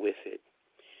baggage with it.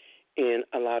 And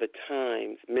a lot of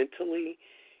times, mentally,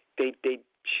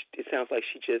 it sounds like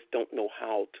she just don't know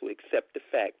how to accept the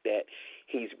fact that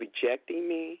he's rejecting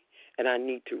me, and I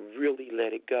need to really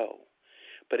let it go.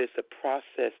 But it's a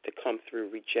process to come through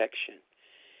rejection,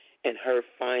 and her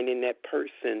finding that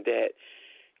person that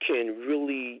can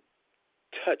really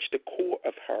touch the core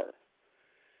of her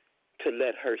to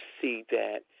let her see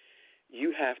that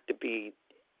you have to be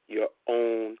your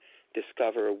own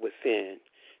discoverer within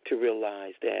to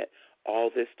realize that all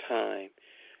this time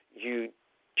you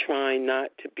trying not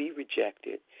to be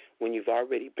rejected when you've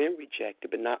already been rejected,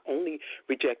 but not only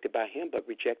rejected by him, but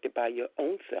rejected by your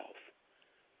own self.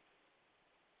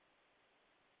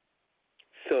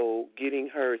 So getting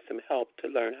her some help to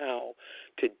learn how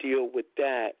to deal with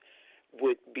that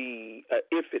would be,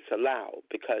 if it's allowed,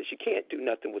 because you can't do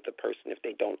nothing with a person if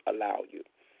they don't allow you.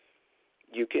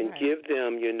 You can give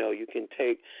them, you can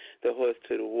take the horse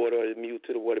to the water or the mule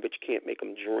to the water, but you can't make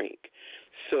them drink.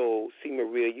 So, see,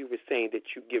 Maria, you were saying that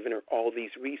you've given her all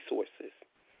these resources,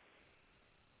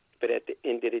 but at the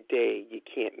end of the day, you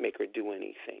can't make her do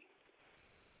anything.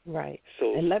 Right.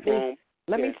 So, and let me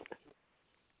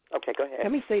okay, go ahead.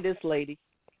 Let me say this, lady,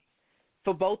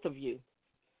 for both of you,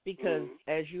 because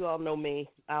as you all know me,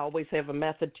 I always have a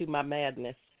method to my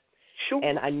madness. Sure.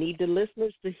 And I need the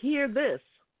listeners to hear this,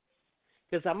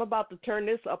 because I'm about to turn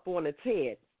this up on its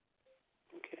head.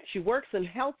 Okay. She works in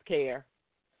healthcare,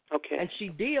 and she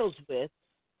deals with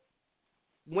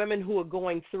women who are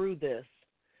going through this.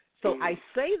 So I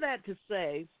say that to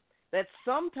say that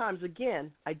sometimes,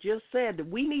 again, I just said that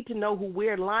we need to know who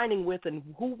we're aligning with and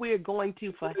who we're going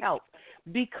to for help,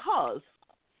 because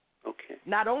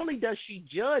not only does she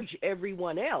judge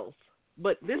everyone else,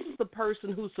 but this is the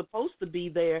person who's supposed to be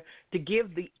there to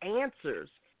give the answers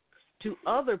to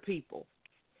other people.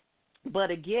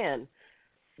 But again,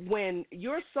 when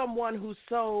you're someone who's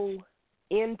so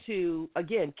into,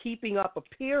 again, keeping up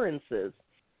appearances,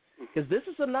 because this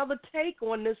is another take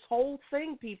on this whole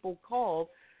thing people call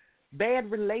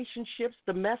bad relationships,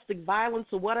 domestic violence,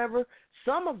 or whatever.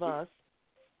 Some of us,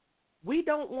 we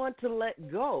don't want to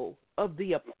let go of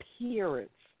the appearance.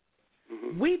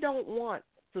 We don't want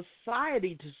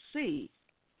society to see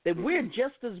that we're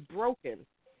just as broken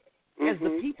as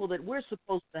the people that we're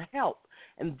supposed to help.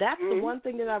 And that's the one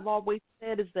thing that I've always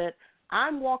said, is that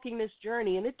I'm walking this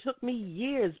journey, and it took me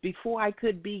years before I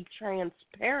could be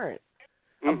transparent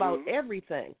about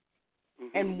everything.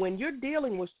 And when you're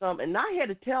dealing with something, and I had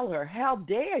to tell her, how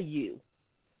dare you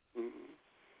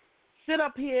sit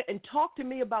up here and talk to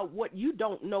me about what you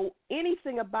don't know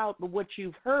anything about but what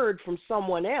you've heard from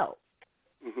someone else.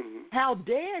 How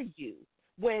dare you?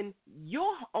 When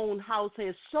your own house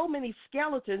has so many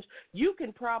skeletons, you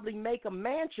can probably make a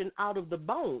mansion out of the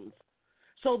bones.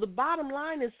 So the bottom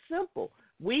line is simple.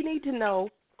 We need to know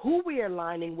who we are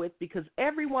aligning with, because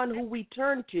everyone who we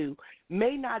turn to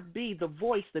may not be the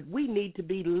voice that we need to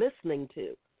be listening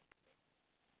to.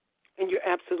 And you're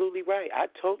absolutely right. I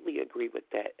totally agree with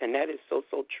that. And that is so,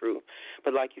 so true.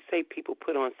 But like you say, people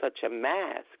put on such a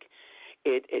mask.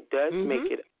 It does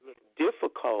make it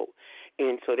difficult.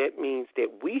 And so that means that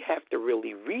we have to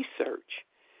really research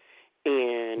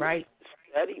and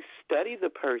study the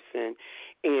person.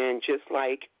 And just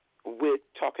like with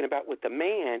talking about with the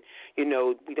man,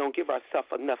 we don't give ourselves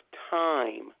enough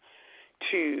time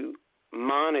to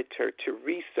monitor, to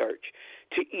research,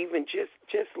 to even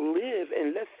just live,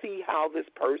 and let's see how this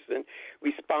person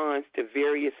responds to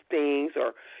various things.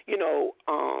 Or,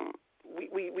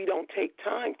 we don't take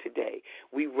time today.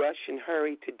 We rush and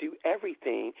hurry to do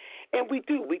everything, and we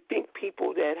do. We think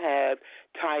people that have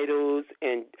titles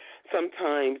and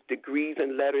sometimes degrees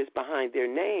and letters behind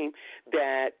their name,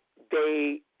 that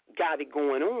they got it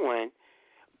going on,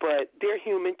 but they're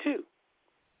human too.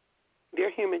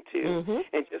 They're human too.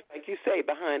 And just like you say,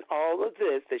 behind all of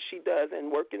this that she does and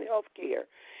work in healthcare,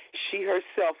 she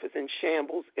herself is in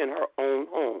shambles in her own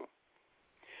home.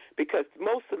 Because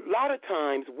a lot of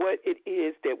times what it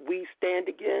is that we stand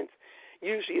against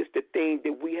usually is the thing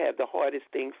that we have the hardest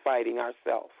thing fighting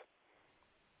ourselves.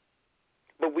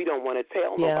 But we don't want to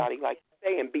tell nobody, like you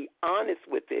say, and be honest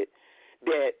with it,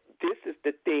 that this is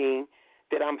the thing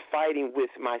that I'm fighting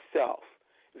with myself.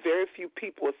 Very few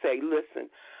people will say, listen,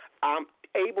 I'm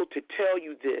able to tell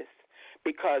you this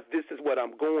because this is what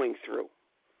I'm going through.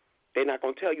 They're not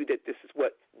going to tell you that this is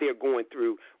what they're going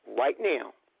through right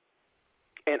now.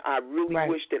 And I really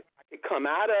wish that I could come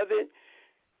out of it,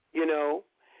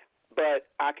 but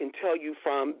I can tell you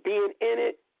from being in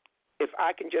it, if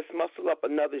I can just muscle up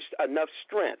enough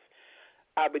strength,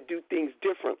 I would do things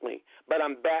differently. But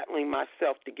I'm battling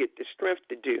myself to get the strength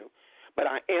to do. But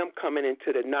I am coming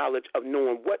into the knowledge of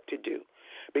knowing what to do.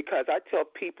 Because I tell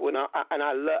people,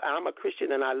 I'm a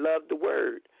Christian and I love the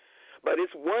Word, but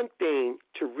it's one thing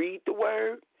to read the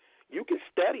Word. You can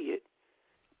study it,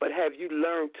 but have you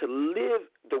learned to live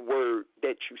the Word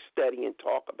that you study and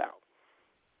talk about?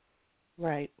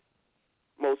 Right.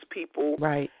 Most people,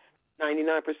 99%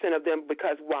 of them,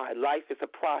 because why? Life is a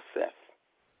process.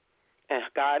 And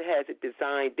God has it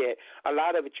designed that a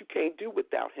lot of it you can't do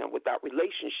without Him, without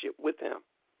relationship with Him.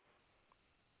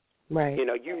 Right.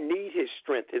 You need His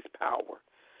strength, His power.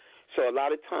 So a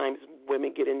lot of times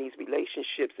women get in these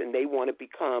relationships and they want to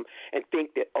become and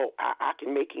think that, I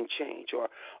can make him change, or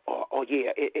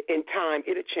in time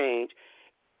it'll change.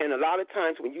 And a lot of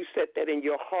times when you set that in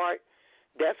your heart,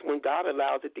 that's when God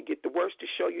allows it to get the worst to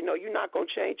show you, no, you're not going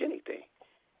to change anything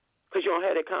because you don't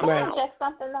have that common power. Can I Right. inject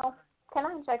something, though? Can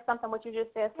I inject something what you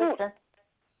just said, sister?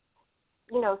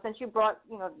 You know, since you brought,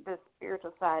 the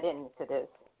spiritual side into this,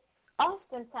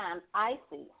 oftentimes I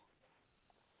see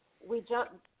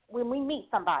when we meet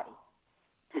somebody,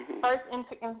 first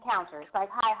encounter, it's like,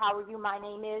 hi, how are you? My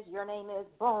name is, your name is,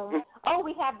 boom. Oh,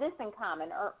 we have this in common,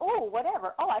 or, oh,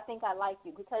 whatever. Oh, I think I like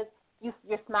you because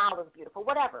your smile is beautiful,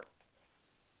 whatever.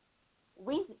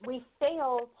 We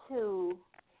fail to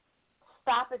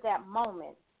stop at that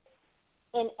moment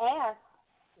and ask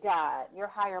God, your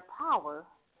higher power,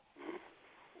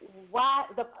 why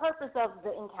the purpose of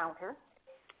the encounter.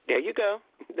 There you go.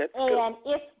 That's and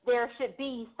good. if there should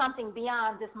be something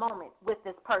beyond this moment with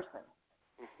this person.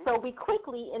 So we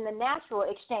quickly, in the natural,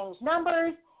 exchange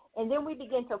numbers, and then we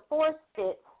begin to force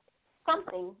fit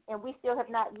something, and we still have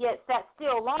not yet sat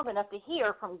still long enough to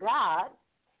hear from God,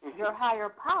 your higher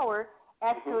power,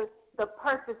 as to the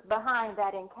purpose behind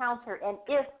that encounter and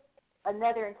if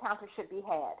another encounter should be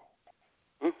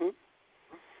had.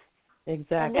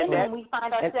 Exactly. And then when we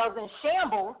find ourselves in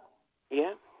shambles,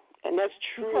 yeah, and that's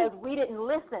true. because we didn't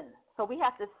listen. So we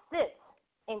have to sit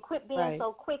and quit being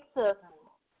so quick to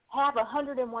have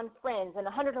 101 friends and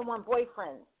 101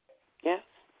 boyfriends. Yes.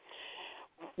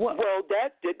 Well,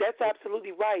 that's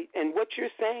absolutely right. And what you're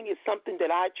saying is something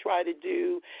that I try to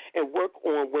do and work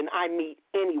on when I meet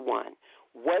anyone.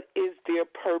 What is their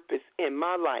purpose in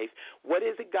my life? What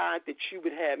is it, God, that you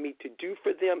would have me to do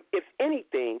for them, if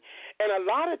anything? And a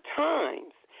lot of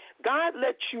times, God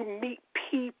lets you meet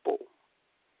people.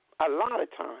 A lot of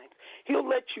times. He'll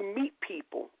let you meet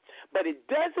people. But it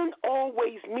doesn't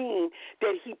always mean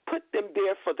that he put them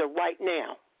there for the right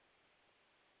now.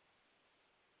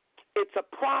 It's a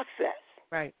process.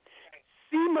 Right.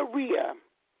 C. Maria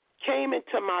came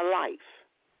into my life.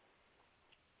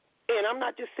 And I'm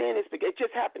not just saying this because it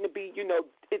just happened to be,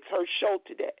 it's her show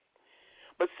today.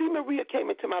 But C. Maria came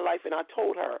into my life, and I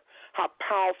told her how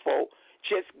powerful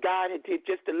just God had did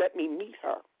just to let me meet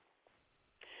her.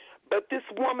 But this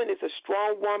woman is a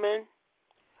strong woman.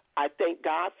 I thank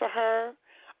God for her.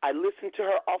 I listen to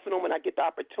her off and on when I get the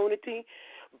opportunity.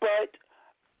 But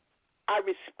I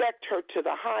respect her to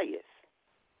the highest.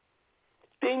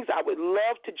 Things I would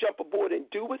love to jump aboard and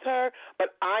do with her,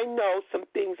 but I know some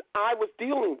things I was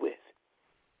dealing with.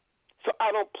 So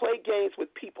I don't play games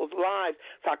with people's lives.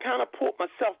 So I kind of pulled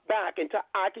myself back until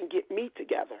I can get me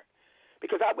together,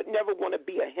 because I would never want to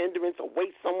be a hindrance or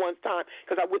waste someone's time,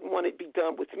 because I wouldn't want it to be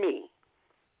done with me.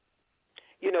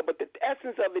 But the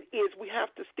essence of it is we have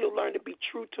to still learn to be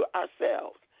true to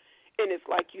ourselves. And it's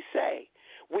like you say,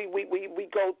 we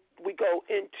go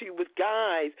into with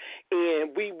guys,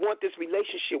 and we want this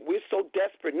relationship. We're so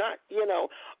desperate, not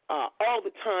all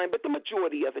the time, but the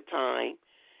majority of the time.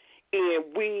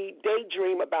 And we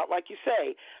daydream about, like you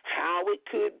say, how it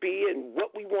could be and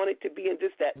what we want it to be and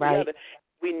this, that, and the other.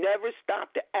 We never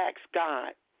stop to ask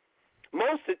God.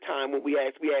 Most of the time when we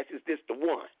ask, is this the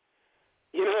one?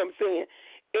 You know what I'm saying?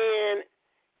 And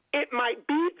it might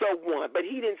be the one, but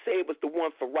he didn't say it was the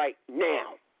one for right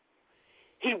now.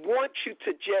 He wants you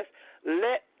to just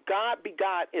let God be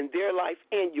God in their life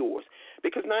and yours,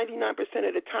 because 99%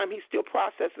 of the time he's still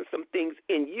processing some things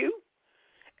in you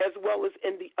as well as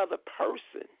in the other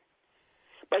person.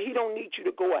 But he don't need you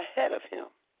to go ahead of him.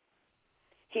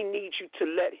 He needs you to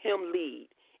let him lead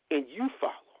and you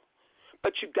follow.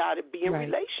 But you got to be in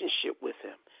relationship with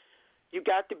him. You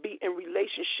got to be in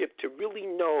relationship to really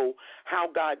know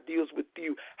how God deals with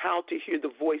you, how to hear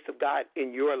the voice of God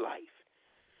in your life.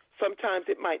 Sometimes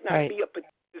it might not be a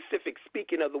specific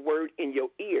speaking of the word in your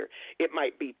ear. It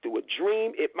might be through a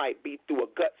dream. It might be through a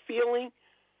gut feeling.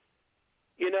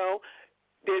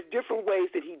 There's different ways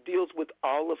that he deals with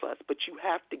all of us, but you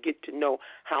have to get to know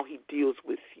how he deals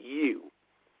with you.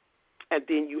 And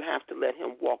then you have to let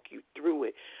him walk you through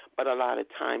it. But a lot of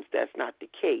times that's not the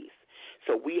case.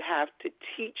 So we have to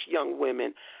teach young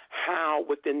women how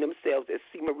within themselves, as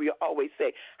C. Maria always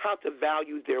say, how to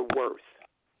value their worth,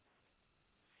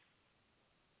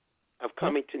 of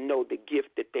coming to know the gift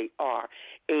that they are.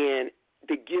 And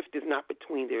the gift is not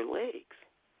between their legs.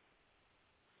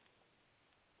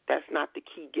 That's not the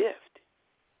key gift,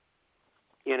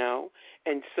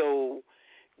 And so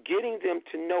getting them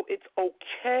to know it's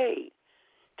okay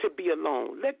to be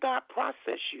alone. Let God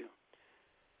process you.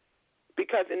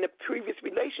 Because in the previous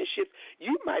relationships,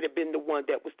 you might have been the one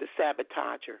that was the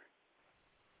sabotager.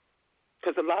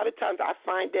 Because a lot of times I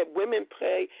find that women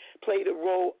play the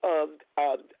role of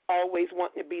always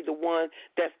wanting to be the one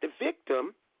that's the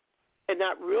victim and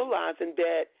not realizing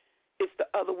that it's the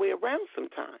other way around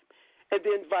sometimes. And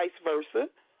then vice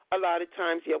versa. a lot of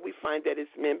times, yeah, we find that it's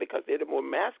men because they're the more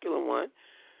masculine one,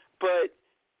 but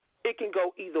it can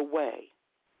go either way.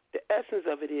 The essence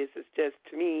of it is just,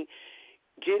 to me,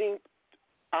 getting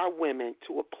our women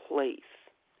to a place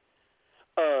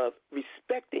of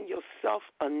respecting yourself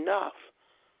enough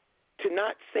to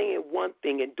not saying one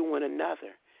thing and doing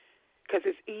another. Because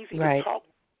it's easy to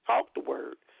talk the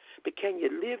word, but can you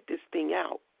live this thing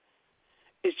out?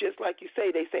 It's just like you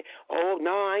say. They say, oh,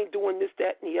 no, I ain't doing this,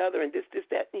 that, and the other, and this,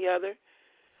 that, and the other.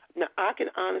 Now, I can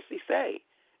honestly say,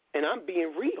 and I'm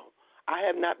being real, I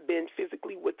have not been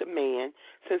physically with a man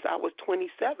since I was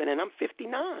 27, and I'm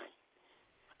 59.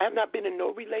 I have not been in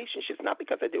no relationships, not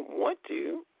because I didn't want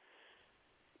to,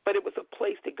 but it was a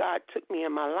place that God took me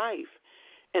in my life.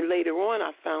 And later on,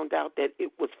 I found out that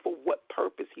it was for what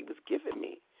purpose he was giving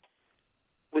me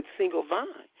with Single Vine.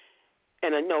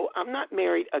 And I know I'm not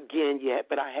married again yet,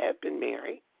 but I have been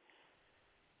married,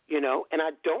 and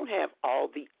I don't have all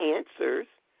the answers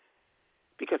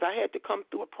because I had to come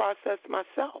through a process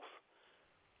myself.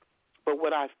 But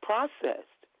what I've processed,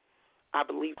 I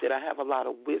believe that I have a lot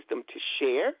of wisdom to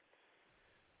share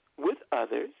with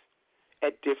others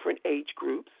at different age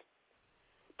groups.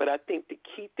 But I think the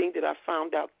key thing that I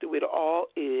found out through it all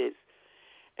is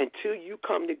until you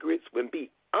come to grips with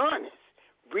be honest,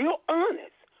 real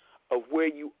honest, of where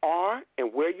you are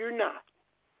and where you're not,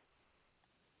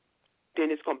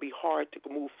 then it's going to be hard to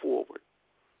move forward.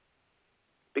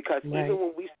 Because even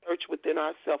when we search within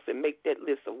ourselves and make that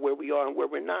list of where we are and where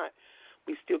we're not,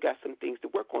 we still got some things to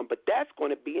work on. But that's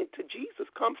going to be until Jesus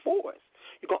come for us.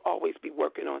 You're going to always be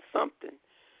working on something.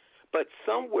 But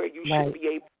somewhere you should be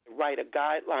able to write a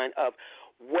guideline of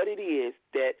what it is,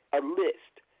 that a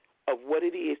list of what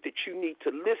it is that you need to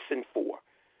listen for.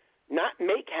 Not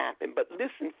make happen, but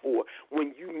listen for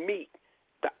when you meet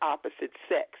the opposite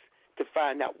sex to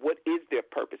find out what is their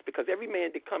purpose. Because every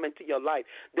man that come into your life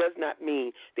does not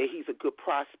mean that he's a good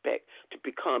prospect to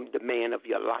become the man of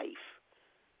your life.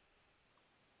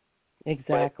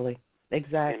 Exactly. But,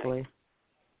 exactly.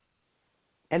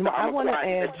 And so I want to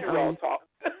add.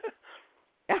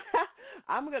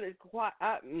 I'm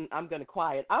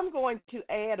going to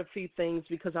add a few things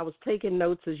because I was taking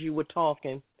notes as you were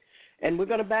talking. And we're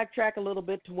going to backtrack a little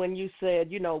bit to when you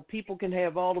said, people can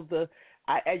have all of the,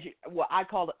 I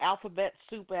call it alphabet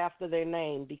soup after their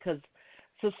name, because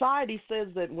society says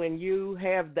that when you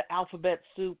have the alphabet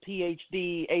soup,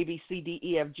 PhD, A, B, C, D,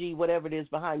 E, F, G, whatever it is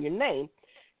behind your name,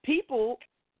 people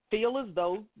feel as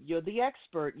though you're the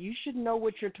expert. You should know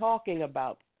what you're talking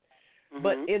about. Mm-hmm.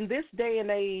 But in this day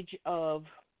and age of,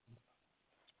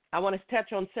 I want to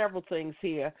touch on several things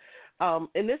here.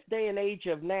 In this day and age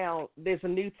of now, there's a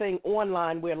new thing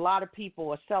online where a lot of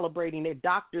people are celebrating their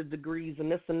doctorate degrees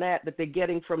and this and that they're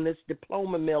getting from this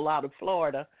diploma mill out of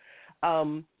Florida.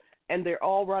 And they're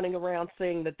all running around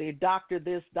saying that they're doctor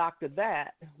this, doctor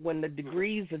that, when the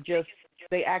degrees are just,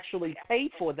 they actually pay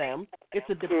for them. It's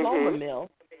a diploma mill.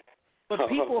 But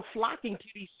people are flocking to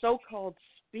these so-called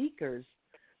speakers,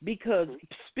 because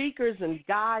speakers and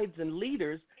guides and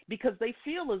leaders, because they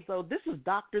feel as though this is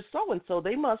Dr. So-and-so.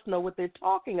 They must know what they're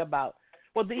talking about.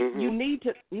 Well, you need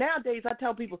to, nowadays I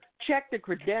tell people, check the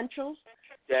credentials,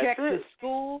 check the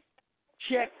school,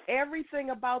 check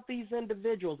everything about these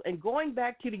individuals. And going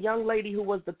back to the young lady who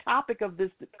was the topic of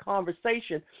this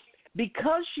conversation,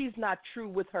 because she's not true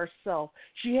with herself,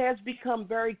 she has become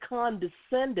very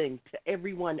condescending to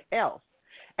everyone else.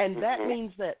 And that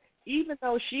means that even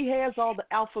though she has all the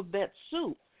alphabet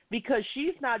soup, because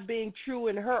she's not being true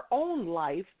in her own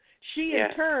life, she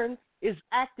in turn is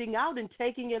acting out and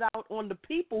taking it out on the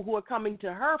people who are coming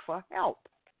to her for help.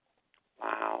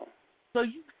 Wow. So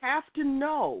you have to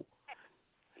know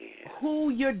who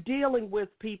you're dealing with,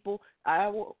 people.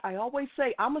 I always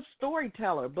say I'm a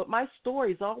storyteller, but my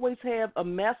stories always have a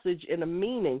message and a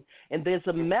meaning, and there's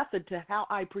a method to how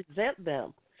I present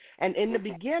them. And in the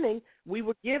beginning, we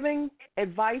were giving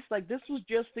advice like this was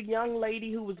just a young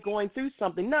lady who was going through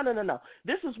something. No.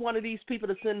 This is one of these people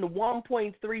that's in the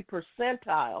 1.3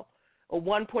 percentile or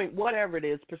 1 point whatever it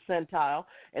is percentile,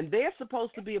 and they're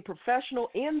supposed to be a professional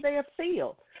in their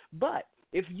field. But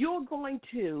if you're going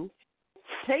to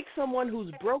take someone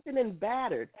who's broken and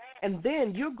battered, and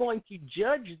then you're going to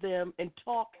judge them and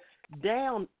talk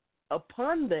down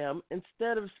upon them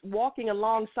instead of walking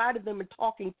alongside of them and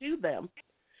talking to them,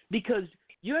 because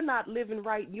you're not living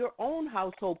right in your own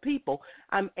household, people,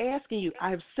 I'm asking you, I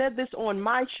have said this on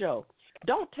my show,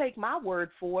 don't take my word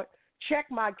for it. Check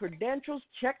my credentials,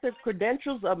 check the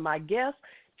credentials of my guests,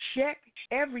 check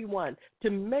everyone to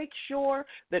make sure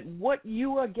that what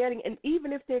you are getting, and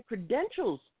even if their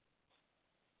credentials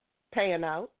pan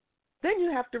out, then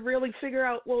you have to really figure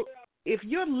out, well, if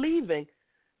you're leaving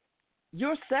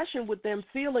your session with them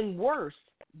feeling worse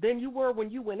than you were when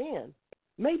you went in,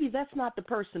 maybe that's not the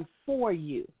person for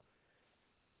you.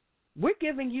 We're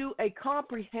giving you a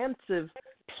comprehensive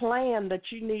plan that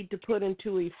you need to put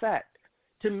into effect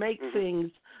to make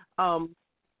things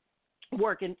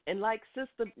work. And like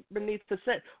Sister Benita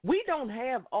said, we don't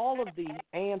have all of the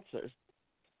answers.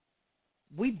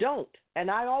 We don't. And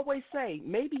I always say,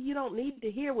 maybe you don't need to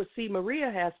hear what C.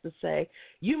 Maria has to say.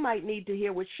 You might need to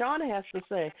hear what Shauna has to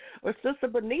say or Sister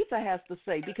Benita has to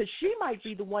say, because she might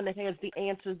be the one that has the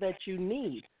answers that you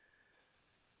need.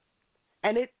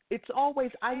 And it's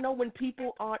always, I know when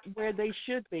people aren't where they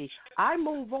should be. I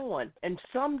move on, and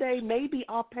someday maybe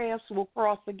our paths will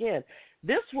cross again.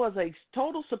 This was a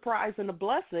total surprise and a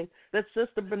blessing that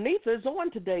Sister Benita is on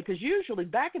today, because usually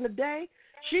back in the day,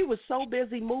 she was so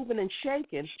busy moving and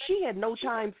shaking, she had no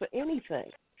time for anything.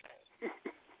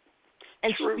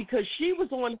 And because she was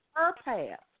on her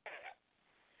path,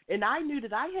 and I knew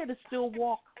that I had to still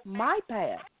walk my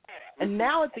path. And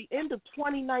now at the end of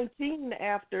 2019,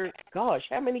 after, gosh,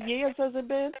 how many years has it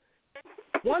been?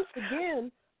 Once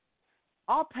again,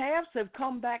 our paths have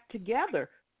come back together.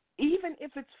 Even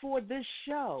if it's for this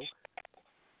show,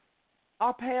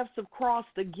 our paths have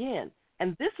crossed again.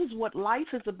 And this is what life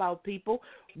is about, people.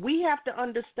 We have to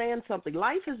understand something.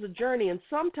 Life is a journey, and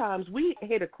sometimes we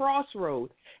hit a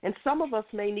crossroad. And some of us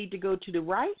may need to go to the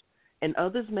right, and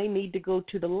others may need to go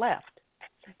to the left.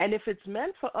 And if it's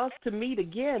meant for us to meet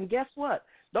again, guess what?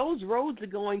 Those roads are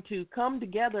going to come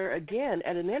together again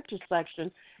at an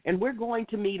intersection, and we're going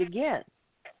to meet again.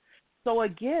 So,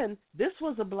 again, this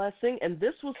was a blessing, and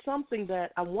this was something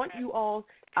that I want you all,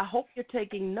 I hope you're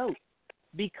taking note,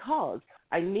 because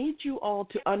I need you all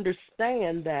to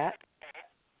understand that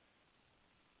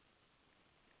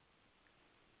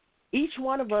each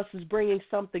one of us is bringing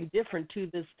something different to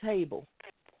this table.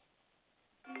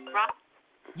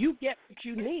 You get what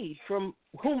you need from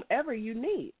whomever you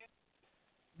need.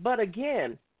 But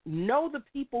again, know the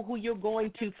people who you're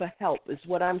going to for help is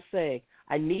what I'm saying.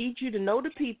 I need you to know the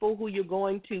people who you're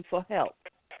going to for help.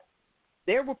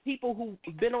 There were people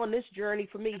who've been on this journey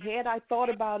for me. Had I thought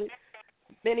about it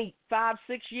 5-6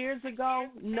 years ago?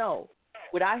 No.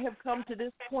 Would I have come to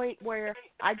this point where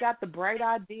I got the bright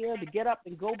idea to get up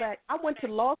and go back? I went to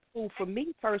law school for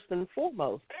me first and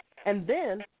foremost. And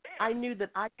then I knew that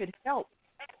I could help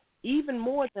even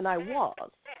more than I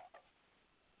was.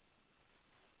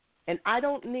 And I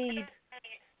don't need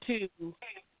to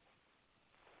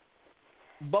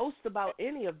boast about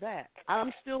any of that.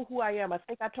 I'm still who I am. I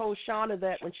think I told Shauna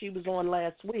that when she was on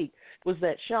last week, was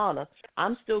that, Shauna,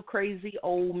 I'm still crazy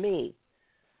old me.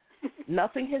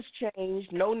 Nothing has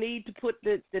changed. No need to put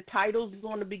the titles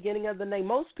on the beginning of the name.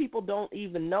 Most people don't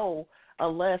even know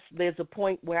unless there's a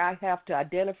point where I have to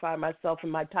identify myself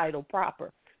in my title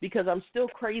proper, because I'm still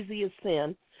crazy as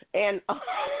sin, and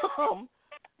nothing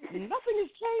has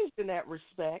changed in that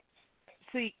respect.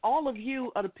 See, all of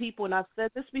you are the people, and I've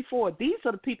said this before, these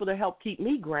are the people that help keep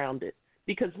me grounded,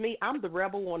 because I'm the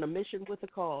rebel on a mission with a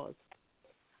cause.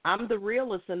 I'm the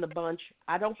realist in the bunch.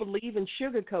 I don't believe in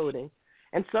sugarcoating.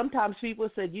 And sometimes people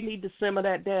said, you need to simmer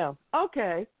that down.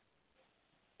 Okay,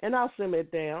 and I'll simmer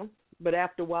it down. But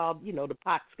after a while, the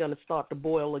pot's going to start to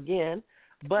boil again.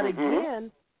 But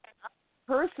again,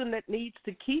 person that needs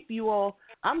to keep you all,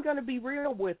 I'm going to be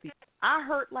real with you. I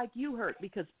hurt like you hurt,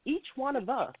 because each one of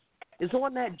us is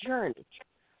on that journey.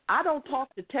 I don't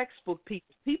talk to textbook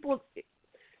people. People,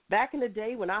 back in the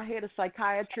day when I had a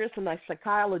psychiatrist and a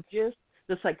psychologist,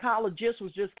 the psychologist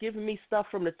was just giving me stuff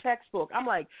from the textbook. I'm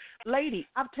like, lady,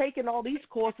 I've taken all these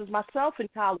courses myself in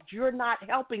college. You're not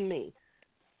helping me.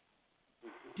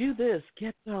 Do this.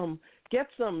 Get some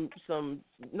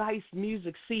nice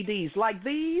music CDs like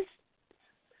these.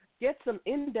 Get some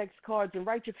index cards and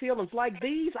write your feelings. Like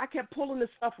these, I kept pulling this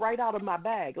stuff right out of my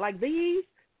bag. Like these,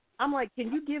 I'm like,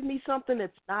 can you give me something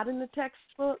that's not in the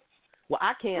textbook? Well,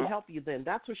 I can't help you then.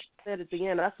 That's what she said at the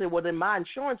end. I said, well, then my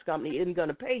insurance company isn't going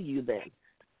to pay you then.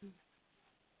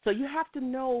 So you have to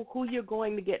know who you're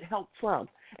going to get help from.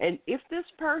 And if this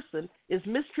person is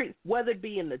mistreated, whether it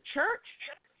be in the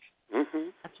church,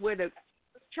 that's where the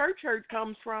church hurt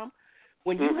comes from.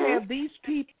 When you have these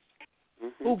people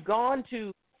who've gone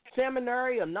to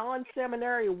seminary or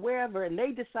non-seminary or wherever, and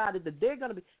they decided that they're going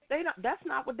to be, that's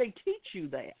not what they teach you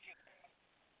there.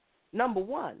 Number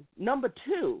one. Number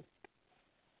two,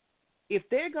 if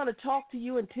they're going to talk to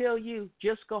you and tell you,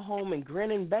 just go home and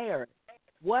grin and bear it,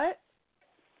 what?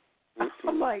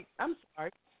 I'm like, I'm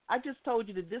sorry. I just told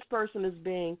you that this person is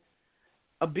being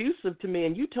abusive to me,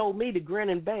 and you told me to grin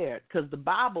and bear it, because the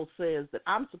Bible says that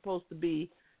I'm supposed to be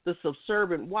the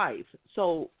subservient wife.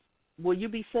 So will you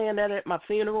be saying that at my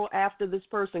funeral after this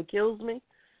person kills me?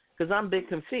 Because I'm a bit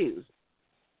confused.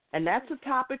 And that's a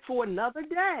topic for another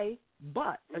day.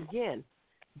 But, again,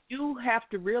 you have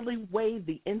to really weigh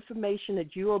the information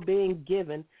that you are being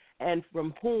given and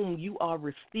from whom you are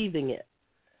receiving it.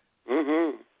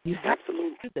 Mm-hmm. You have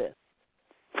Absolutely. to do this.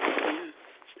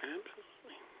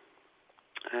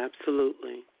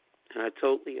 Absolutely. And I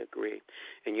totally agree.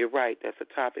 And you're right. That's a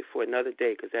topic for another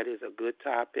day because that is a good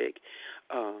topic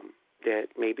that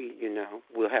maybe,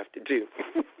 we'll have to do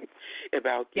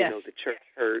about, the church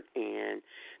hurt and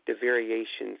the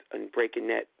variations and breaking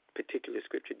that particular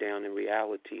scripture down in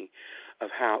reality of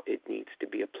how it needs to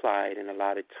be applied. And a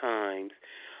lot of times,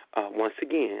 once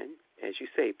again, as you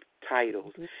say,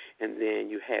 titles, and then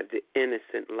you have the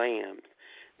innocent lambs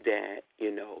that,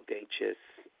 they just,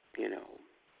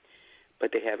 but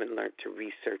they haven't learned to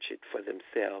research it for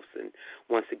themselves. And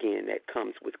once again, that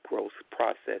comes with growth,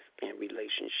 process, and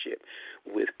relationship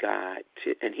with God.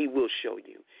 And He will show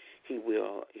you. He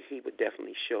would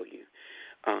definitely show you.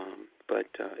 But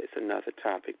it's another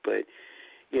topic. But,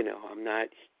 I'm not,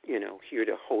 here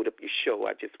to hold up your show.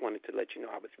 I just wanted to let you know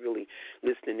I was really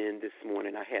listening in this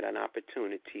morning. I had an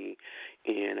opportunity,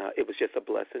 and it was just a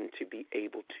blessing to be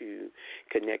able to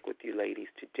connect with you ladies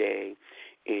today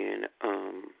and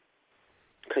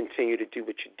continue to do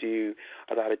what you do.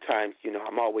 A lot of times,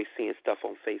 I'm always seeing stuff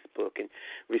on Facebook and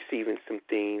receiving some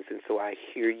things, and so I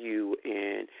hear you,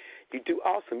 and you do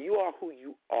awesome. You are who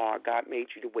you are. God made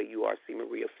you the way you are, C.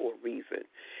 Maria, for a reason.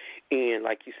 And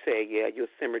like you say, yeah, you'll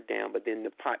simmer down, but then the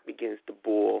pot begins to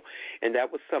boil. And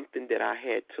that was something that I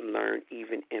had to learn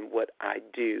even in what I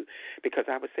do, because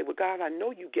I would say, well, God, I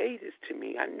know you gave this to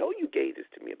me. I know you gave this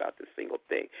to me about this single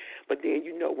thing. But then,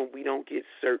 when we don't get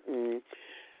certain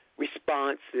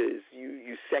responses,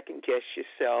 you second guess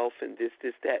yourself and this,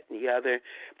 that, and the other.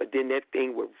 But then that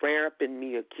thing would rear up in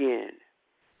me again.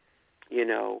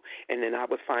 And then I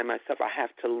would find myself, I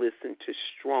have to listen to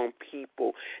strong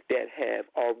people that have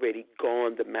already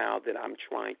gone the mile that I'm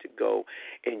trying to go,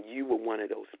 and you were one of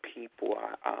those people,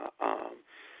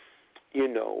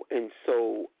 and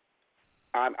so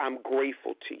I'm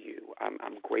grateful to you.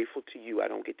 I'm grateful to you. I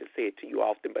don't get to say it to you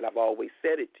often, but I've always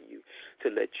said it to you to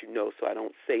let you know, so I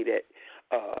don't say that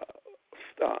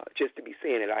just to be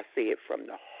saying it. I say it from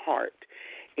the heart.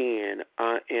 And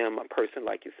I am a person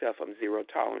like yourself. I'm zero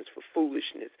tolerance for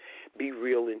foolishness. Be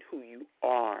real in who you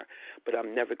are. But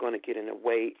I'm never going to get in the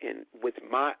way and with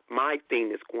my thing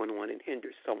that's going on and hinder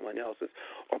someone else's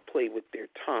or play with their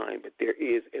time. But there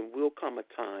is and will come a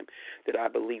time that I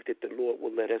believe that the Lord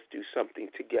will let us do something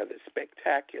together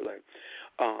spectacular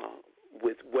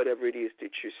with whatever it is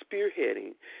that you're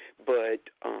spearheading. But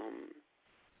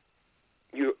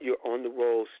you're on the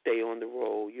roll, stay on the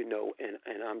roll,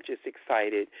 and I'm just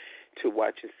excited to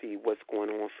watch and see what's going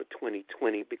on for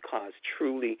 2020 because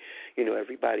truly,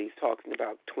 everybody's talking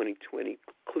about 2020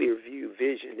 clear view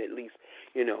vision, at least,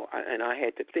 and I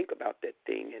had to think about that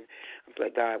thing, and I'm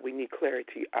like, God, we need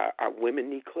clarity. Our women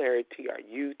need clarity. Our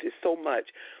youth, there's so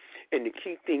much. And the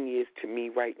key thing is, to me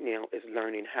right now, is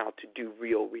learning how to do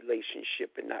real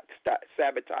relationship and not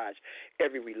sabotage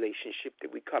every relationship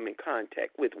that we come in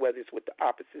contact with, whether it's with the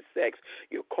opposite sex,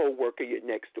 your coworker, your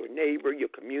next-door neighbor, your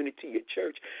community, your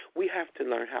church. We have to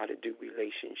learn how to do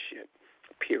relationship,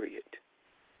 period.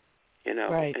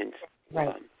 Right. And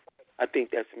right. I think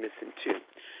that's missing, too.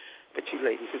 But you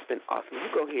ladies, it's been awesome. You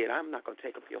go ahead. I'm not going to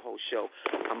take up your whole show.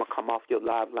 I'm going to come off your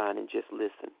live line and just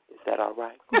listen. Is that all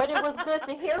right? But it was good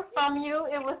to hear from you.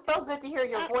 It was so good to hear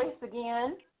your voice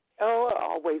again. Oh,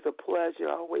 always a pleasure.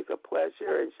 Always a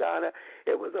pleasure. And, Shauna,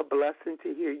 it was a blessing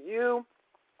to hear you.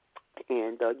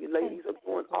 And you ladies are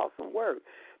doing awesome work.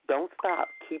 Don't stop.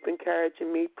 Keep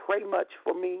encouraging me. Pray much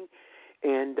for me.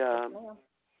 And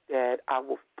that I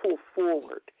will pull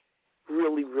forward,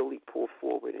 really, really pull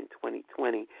forward in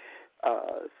 2020.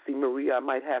 See, Maria, I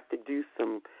might have to do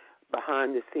some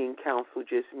behind-the-scene counsel,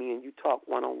 just me and you talk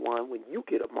one-on-one when you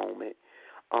get a moment.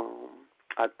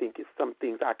 I think it's some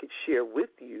things I could share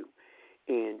with you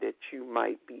and that you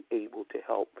might be able to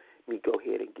help me go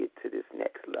ahead and get to this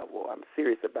next level. I'm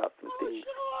serious about some things,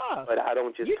 sure. But I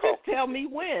don't just you talk. Just tell me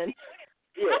when.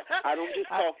 Yeah, I don't just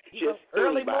talk just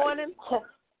early anybody. morning.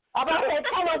 I'm about to say,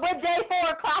 tell her what day 4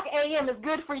 o'clock a.m. is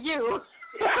good for you.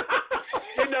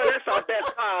 That's our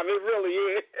best time. It really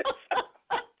is.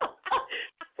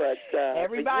 But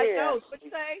everybody yeah. knows.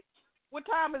 What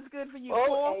time is good for you?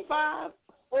 4, 5,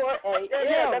 4 a.m.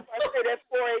 Yeah, that's why I say that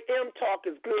 4 a.m. talk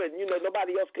is good.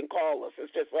 Nobody else can call us.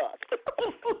 It's just us.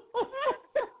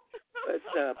 But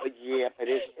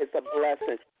it's a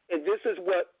blessing. And this is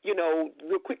what,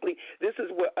 real quickly, this is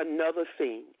what another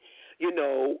thing,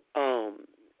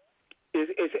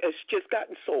 it's just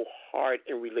gotten so hard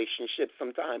in relationships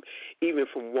sometimes, even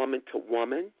from woman to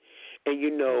woman.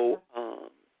 And,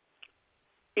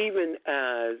 even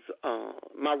as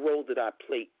my role that I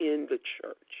play in the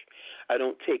church, I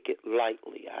don't take it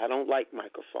lightly. I don't like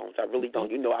microphones. I really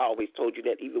don't. I always told you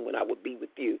that even when I would be with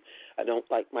you. I don't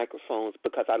like microphones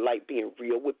because I like being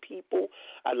real with people.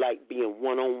 I like being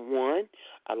one-on-one.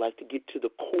 I like to get to the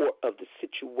core of the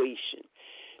situation.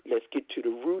 Let's get to the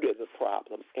root of the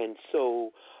problem. And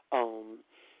so,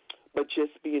 but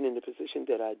just being in the position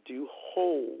that I do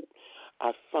hold,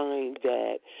 I find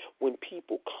that when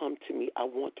people come to me, I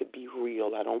want to be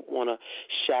real. I don't want to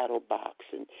shadow box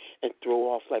and throw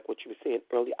off like what you were saying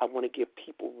earlier. I want to give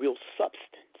people real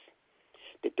substance,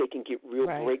 that they can get real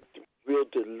breakthrough, real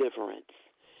deliverance.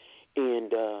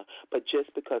 And but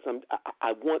just because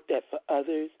I want that for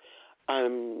others,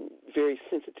 I'm very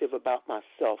sensitive about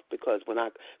myself, because when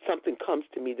something comes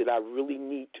to me that I really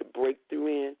need to break through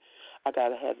in, I got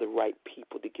to have the right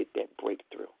people to get that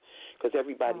breakthrough. Because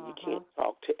everybody you can't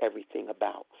talk to everything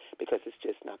about, because it's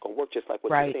just not going to work, just like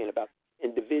what you're saying about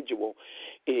individual.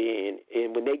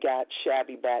 And when they got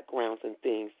shabby backgrounds and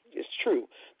things, it's true.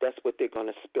 That's what they're going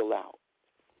to spill out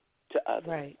to others.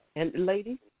 Right. And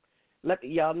ladies,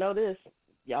 y'all know this.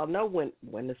 Y'all know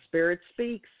when the Spirit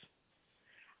speaks,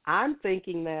 I'm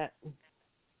thinking that,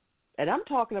 and I'm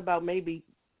talking about maybe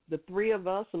the three of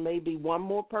us and maybe one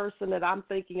more person that I'm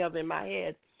thinking of in my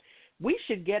head, we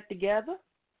should get together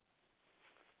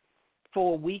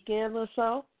for a weekend or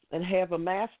so and have a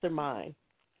mastermind,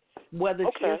 whether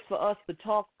it's just for us to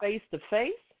talk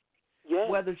face-to-face,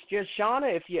 whether it's just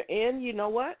Shauna, if you're in, you know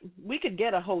what, we could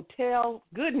get a hotel,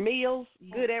 good meals,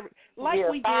 good like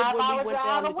we did when we went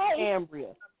down to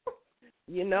Cambria,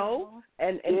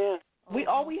 and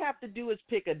all we have to do is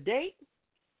pick a date,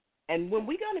 and when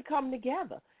we're going to come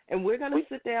together, and we're going to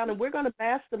sit down and we're going to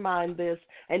mastermind this,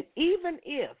 and even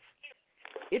if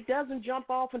it doesn't jump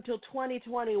off until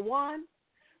 2021,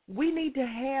 we need to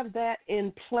have that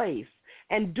in place.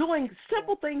 And doing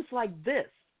simple things like this.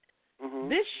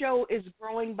 This show is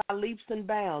growing by leaps and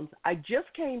bounds. I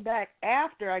just came back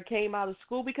after I came out of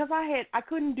school because I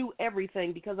couldn't do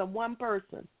everything because I'm one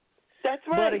person. That's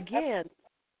right. But again,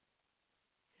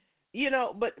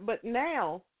 but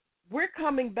now we're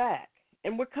coming back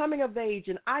and we're coming of age,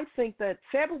 and I think that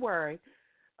February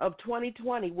of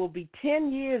 2020 will be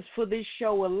 10 years for this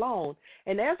show alone.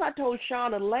 And as I told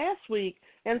Shauna last week,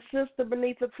 and Sister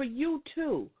Benita, for you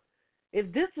too,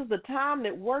 if this is the time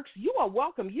that works, you are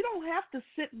welcome. You don't have to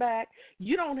sit back.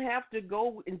 You don't have to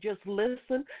go and just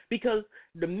listen, because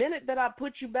the minute that I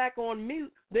put you back on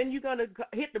mute, then you're going to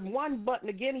hit the one button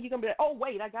again, and you're going to be like, oh,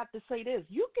 wait, I got to say this.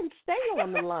 You can stay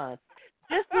on the line.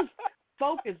 This is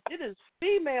focus. It is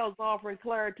females offering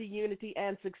clarity, unity,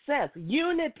 and success.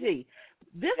 Unity.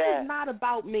 This is not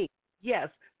about me. Yes,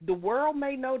 the world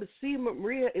may know that C.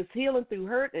 Maria is healing through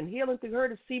hurt, and healing through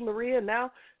hurt is C. Maria.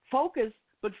 Now, focus,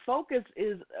 but focus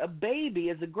is a baby,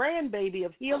 is a grandbaby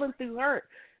of healing through hurt.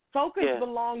 Focus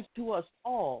belongs to us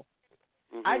all.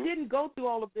 I didn't go through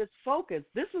all of this focus.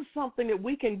 This is something that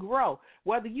we can grow,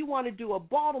 whether you want to do a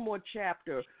Baltimore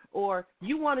chapter or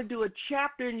you want to do a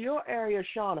chapter in your area,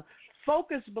 Shauna.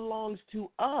 Focus belongs to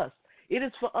us. It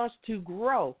is for us to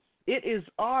grow. It is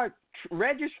our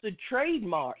registered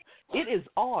trademark. It is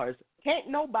ours. Can't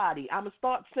nobody. I'm going to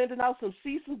start sending out some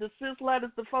cease and desist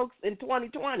letters to folks in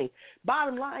 2020.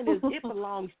 Bottom line is it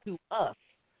belongs to us.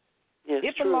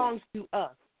 It belongs to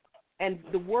us. And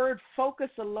the word focus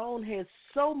alone has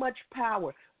so much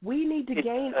power. We need to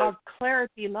gain our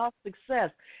clarity and our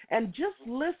success. And just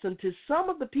listen to some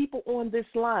of the people on this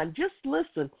line. Just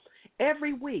listen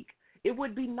every week. It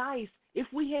would be nice if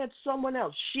we had someone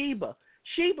else.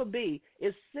 Sheba B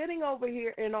is sitting over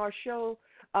here in our show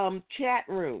chat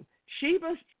room.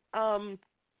 Sheba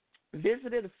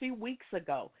visited a few weeks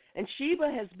ago, and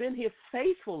Sheba has been here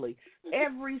faithfully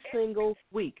every single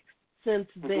week since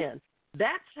then.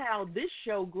 That's how this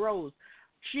show grows.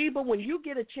 Sheba, when you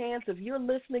get a chance, if you're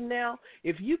listening now,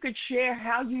 if you could share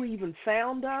how you even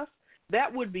found us,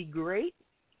 that would be great,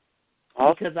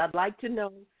 because I'd like to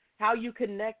know how you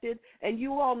connected. And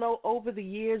you all know over the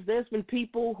years there's been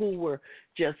people who were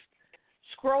just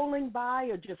scrolling by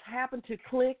or just happened to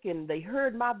click and they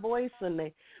heard my voice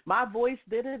and my voice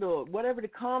did it, or whatever the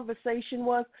conversation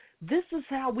was. This is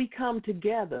how we come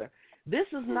together. This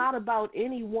is not about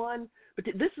anyone, but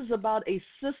this is about a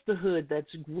sisterhood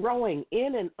that's growing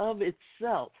in and of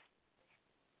itself.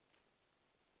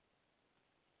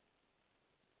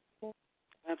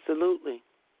 Absolutely.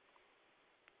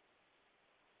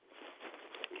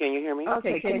 Can you hear me?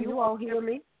 Okay, can you all hear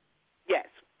me? Yes,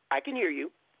 I can hear you.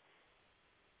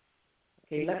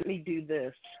 Okay, let me do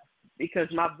this because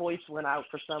my voice went out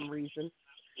for some reason.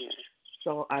 Yeah.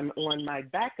 So I'm on my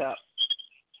backup.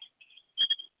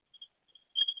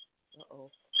 Uh-oh.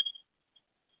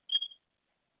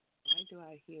 Why do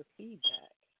I hear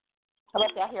feedback? How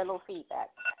about I hear a little feedback?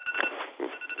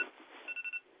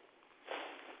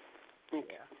 Yeah,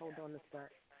 hold on a sec.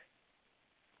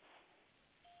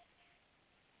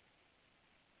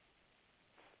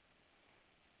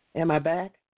 Am I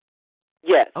back?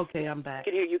 Yes. Okay, I'm back. I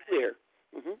can hear you clear.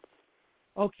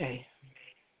 Mm-hmm. Okay.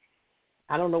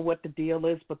 I don't know what the deal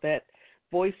is, but that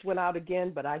voice went out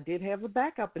again, but I did have a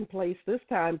backup in place this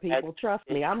time, people. Trust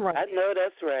me, I'm running. I know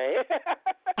that's right.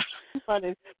 I'm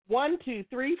running 1, 2,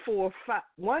 3, 4, 5.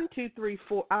 1, 2, 3,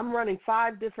 4. I'm running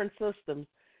 5 different systems,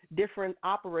 different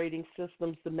operating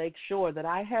systems to make sure that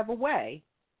I have a way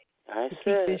to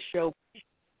keep this show.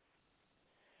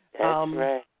 That's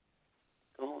right.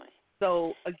 Going.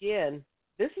 So, again,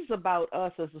 this is about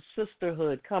us as a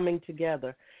sisterhood coming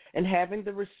together and having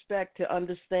the respect to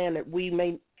understand that we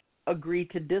may agree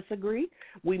to disagree.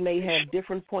 We may have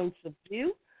different points of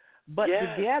view, but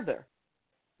together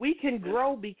we can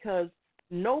grow because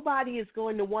nobody is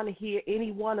going to want to hear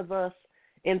any one of us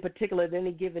in particular at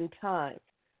any given time.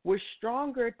 We're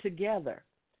stronger together.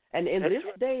 And in this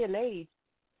day and age,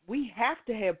 we have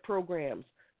to have programs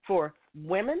for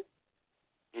women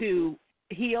to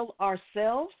heal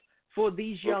ourselves, for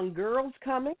these young girls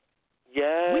coming.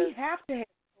 Yes. We have to have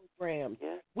programs.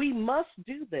 Yes. We must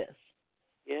do this.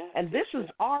 Yeah. And this is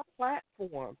our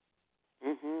platform.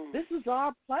 Mm-hmm. This is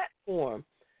our platform.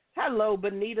 Hello,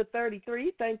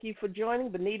 Benita33. Thank you for joining.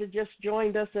 Benita just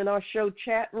joined us in our show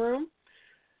chat room.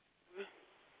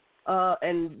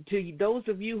 And to those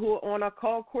of you who are on our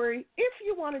call query, if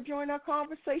you want to join our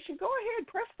conversation, go ahead,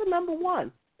 press the number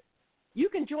 1. You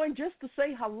can join just to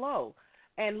say hello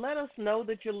and let us know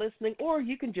that you're listening, or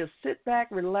you can just sit back,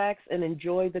 relax, and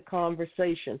enjoy the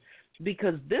conversation,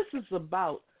 because this is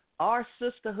about our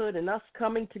sisterhood and us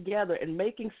coming together and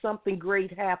making something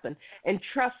great happen. And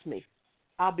trust me,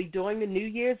 I'll be doing the New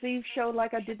Year's Eve show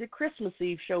like I did the Christmas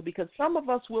Eve show, because some of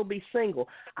us will be single.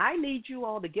 I need you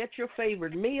all to get your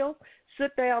favorite meal,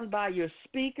 sit down by your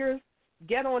speakers,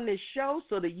 get on this show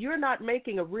so that you're not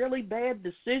making a really bad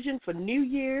decision for New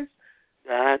Year's.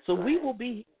 We will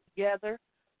be together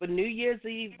for New Year's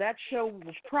Eve. That show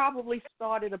was probably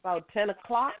started about 10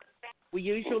 o'clock. We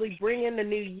usually bring in the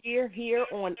new year here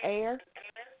on air.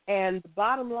 And the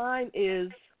bottom line is,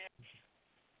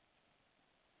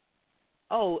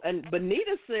 and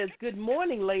Benita says, good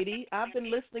morning, lady. I've been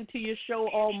listening to your show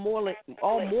all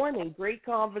morning. Great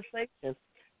conversation.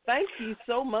 Thank you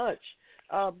so much,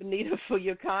 Benita, for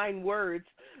your kind words.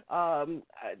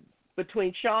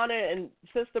 Between Shauna and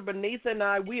Sister Benita and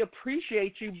I, we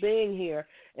appreciate you being here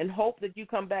and hope that you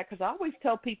come back, because I always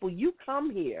tell people, you come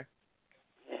here.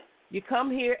 You come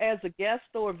here as a guest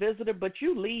or a visitor, but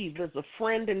you leave as a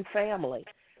friend and family.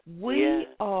 We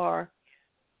are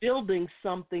building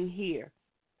something here.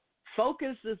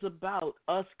 Focus is about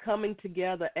us coming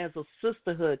together as a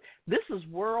sisterhood. This is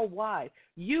worldwide.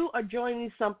 You are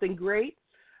joining something great.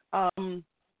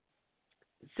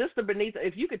 Sister Benita,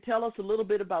 if you could tell us a little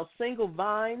bit about Single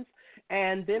Vines,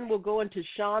 and then we'll go into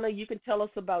Shauna. You can tell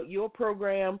us about your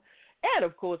program. And,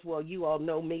 of course, well, you all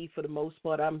know me for the most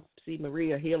part. I'm C.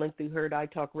 Maria, Healing Through Her, I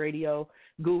Talk Radio,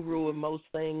 guru in most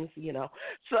things,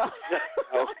 So.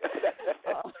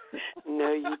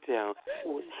 No, you don't.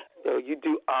 No, you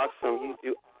do awesome. You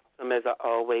do awesome, as I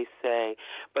always say.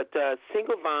 But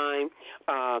Single Vine,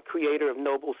 creator of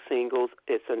Noble Singles,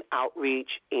 it's an outreach.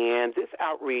 And this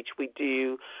outreach, we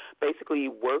do basically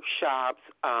workshops.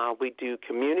 We do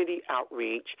community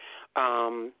outreach.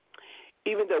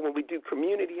 Even though when we do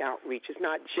community outreach, it's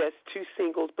not just to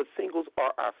singles, but singles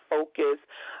are our focus.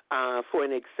 For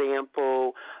an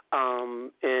example,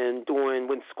 and during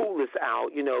when school is out,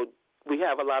 we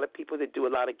have a lot of people that do a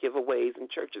lot of giveaways in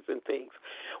churches and things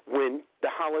when the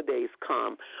holidays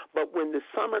come. But when the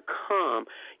summer come,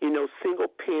 single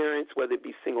parents, whether it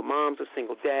be single moms or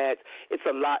single dads, it's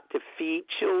a lot to feed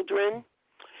children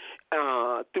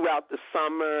throughout the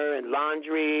summer, and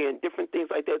laundry and different things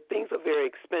like that. Things are very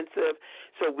expensive,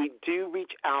 so we do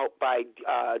reach out by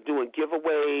doing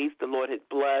giveaways. The Lord has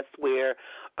blessed where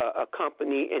a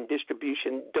company and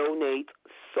distribution donates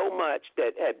so much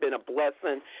that had been a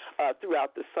blessing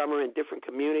throughout the summer in different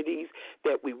communities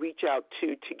that we reach out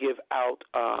to give out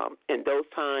in those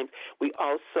times. We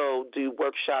also do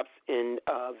workshops in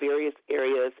various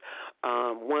areas.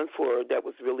 One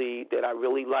that I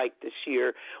really liked this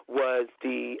year was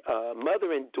the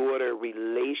mother and daughter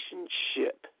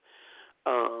relationship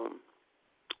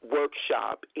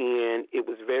workshop, and it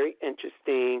was very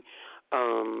interesting.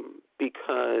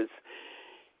 because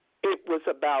it was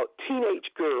about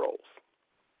teenage girls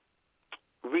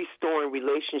restoring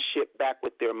relationship back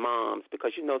with their moms,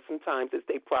 because sometimes as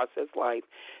they process life,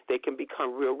 they can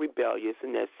become real rebellious.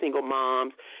 And as single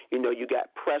moms, you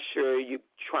got pressure, you're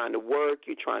trying to work,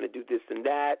 you're trying to do this and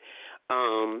that,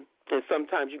 and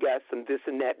sometimes you got some this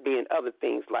and that being other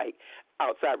things like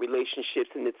outside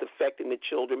relationships, and it's affecting the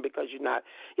children because you're not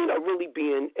really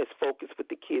being as focused with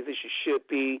the kids as you should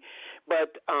be.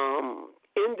 But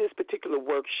in this particular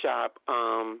workshop,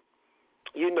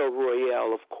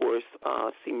 Royale, of course,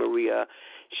 C. Maria,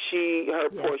 her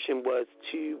portion was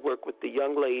to work with the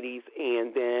young ladies,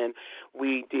 and then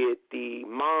we did the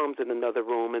moms in another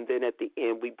room, and then at the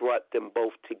end we brought them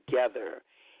both together.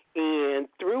 And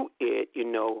through it,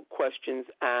 questions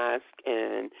asked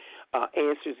and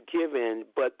answers given,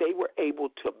 but they were able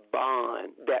to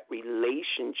bond that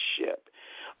relationship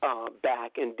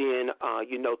back, and then,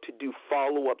 to do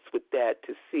follow-ups with that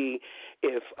to see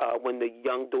if when the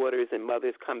young daughters and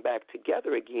mothers come back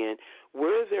together again,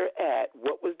 where they're at,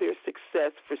 what was their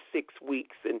success for 6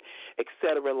 weeks, and et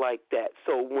cetera like that.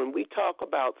 So when we talk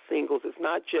about singles, it's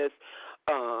not just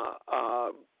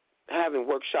having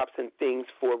workshops and things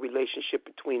for a relationship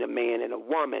between a man and a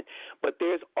woman, but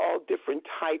there's all different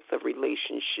types of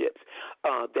relationships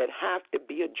that have to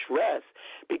be addressed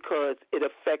because it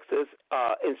affects us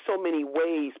in so many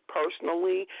ways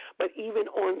personally, but even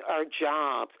on our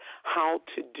jobs, how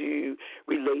to do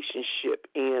relationship.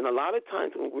 And a lot of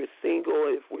times when we're single,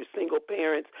 if we're single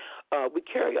parents, we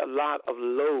carry a lot of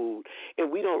load,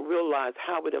 and we don't realize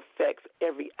how it affects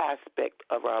every aspect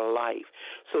of our life.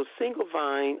 So Single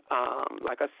Vine,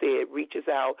 like I said, reaches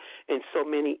out in so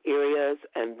many areas.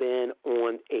 And then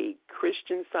on a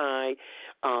Christian side,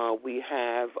 we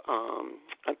have,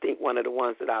 I think one of the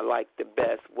ones that I liked the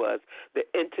best was the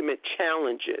intimate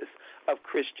challenges of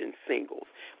Christian singles.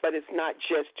 But it's not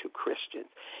just to Christians.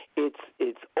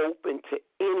 It's open to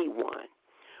anyone.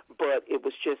 But it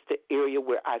was just the area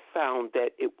where I found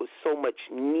that it was so much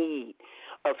need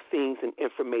of things and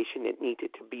information that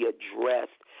needed to be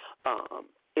addressed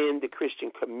in the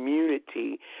Christian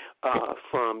community,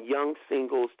 from young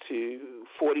singles to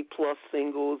 40-plus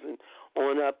singles and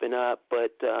on up and up.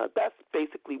 But that's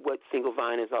basically what Single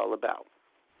Vine is all about.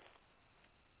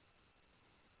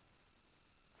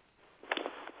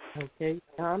 Okay,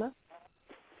 Shauna?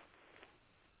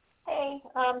 Hey,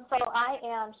 so I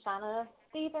am Shauna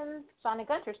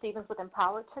Gunter Stevens with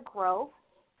Empowered to Grow,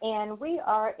 and we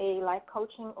are a life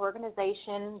coaching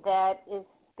organization that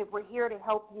we're here to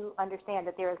help you understand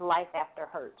that there is life after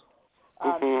hurt.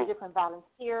 Different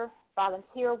volunteer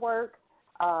work,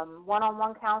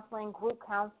 one-on-one counseling,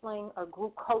 or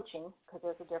group coaching, because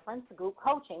there's a difference, group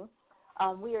coaching.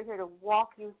 We are here to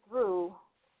walk you through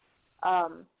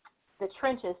the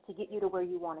trenches to get you to where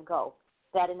you want to go.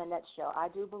 That in a nutshell. I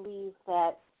do believe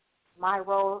that my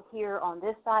role here on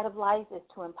this side of life is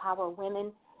to empower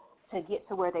women to get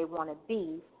to where they want to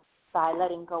be by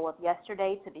letting go of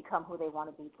yesterday to become who they want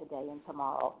to be today and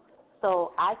tomorrow.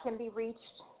 So I can be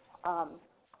reached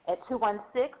at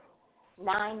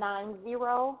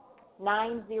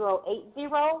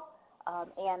 216-990-9080,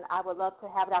 and I would love to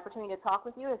have the opportunity to talk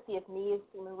with you and see if me,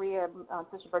 Sister Maria,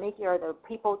 Sister Bernice are the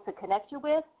people to connect you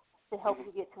with to help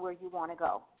you get to where you want to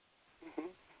go.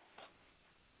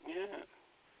 Yeah.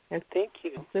 And thank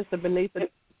you. Sister Benita,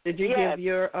 did you give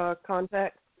your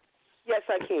contact? Yes,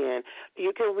 I can.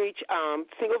 You can reach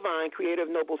Single Vine, Creative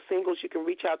Noble Singles. You can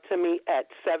reach out to me at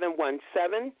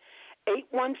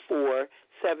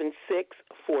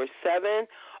 717-814-7647.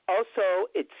 Also,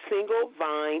 it's Single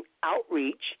Vine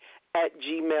Outreach at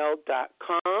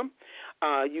gmail.com.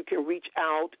 You can reach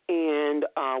out, and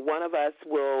one of us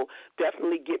will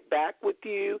definitely get back with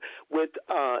you with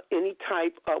any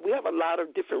type of, we have a lot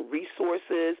of different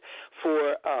resources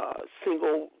for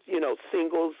singles,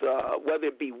 whether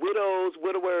it be widows,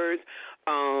 widowers,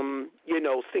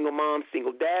 single moms,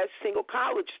 single dads, single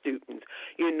college students.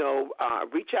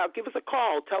 Reach out, give us a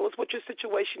call, tell us what your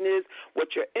situation is,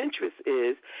 what your interest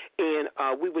is, and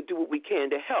we would do what we can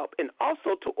to help. And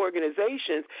also to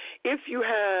organizations, if you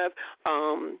have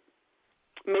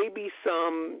maybe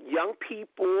some young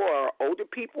people or older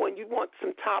people and you want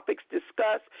some topics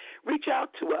discussed, reach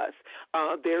out to us.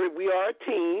 We are a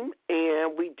team,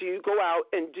 and we do go out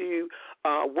and do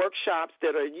workshops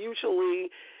that are usually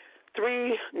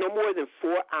no more than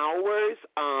 4 hours.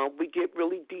 We get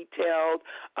really detailed.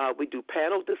 We do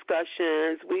panel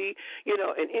discussions. We,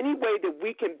 in any way that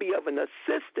we can be of an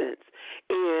assistance.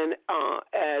 And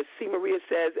as C. Maria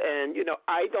says, and,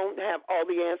 I don't have all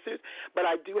the answers, but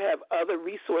I do have other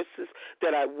resources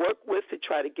that I work with to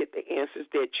try to get the answers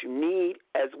that you need,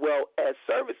 as well as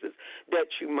services that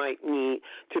you might need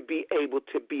to be able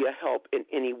to be a help in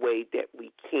any way that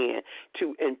we can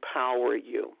to empower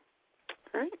you.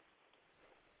 All right.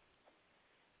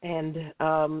 And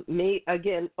me,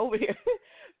 again, over here,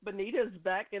 Benita's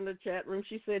back in the chat room.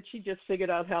 She said she just figured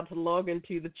out how to log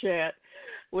into the chat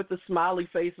with the smiley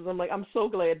faces. I'm like, I'm so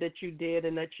glad that you did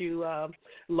and that you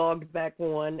logged back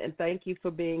on. And thank you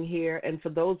for being here. And for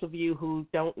those of you who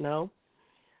don't know,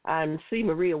 I'm C.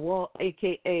 Maria Wall,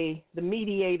 a.k.a. the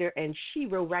mediator and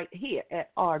shero right here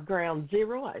at our Ground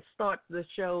Zero. I start the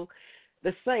show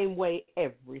the same way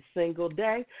every single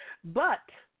day. But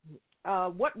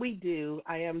what we do,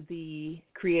 I am the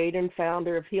creator and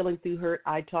founder of Healing Through Hurt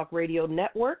iTalk Radio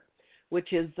Network,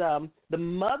 which is the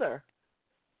mother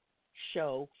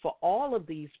show for all of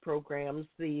these programs,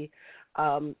 the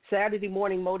Saturday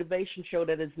morning motivation show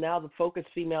that is now the Focus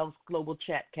Females Global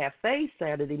Chat Cafe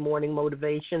Saturday morning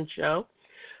motivation show.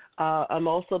 I'm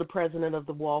also the president of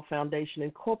the Wall Foundation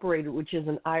Incorporated, which is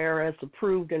an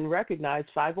IRS-approved and recognized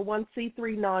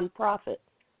 501c3 nonprofit.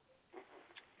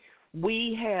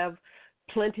 We have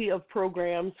plenty of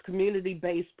programs,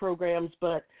 community-based programs,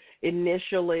 but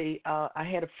initially I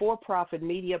had a for-profit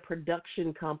media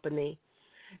production company,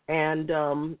 and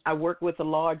I worked with a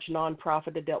large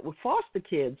nonprofit that dealt with foster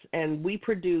kids, and we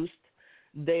produced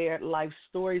their life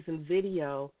stories and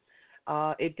video.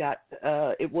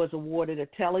 It was awarded a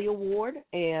Telly Award,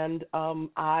 and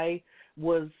I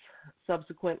was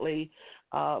subsequently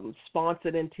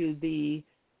sponsored into the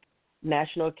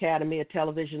National Academy of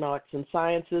Television Arts and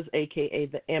Sciences, a.k.a.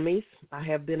 the Emmys. I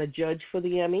have been a judge for the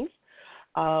Emmys.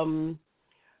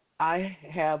 I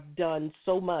have done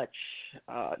so much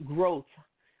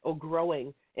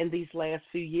growing in these last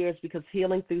few years because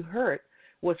Healing Through Hurt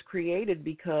was created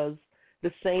because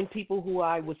the same people who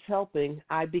I was helping,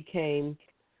 I became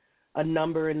a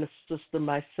number in the system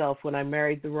myself when I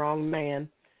married the wrong man,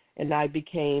 and I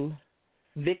became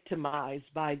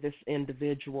victimized by this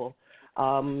individual.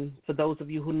 For those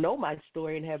of you who know my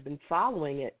story and have been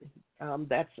following it,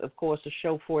 that's, of course, a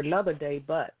show for another day,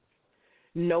 but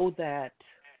know that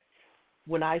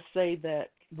when I say that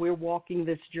we're walking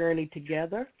this journey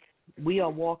together, we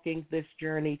are walking this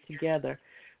journey together.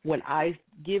 When I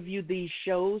give you these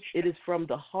shows, it is from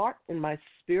the heart and my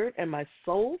spirit and my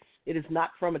soul. It is not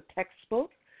from a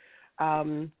textbook.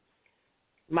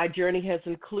 My journey has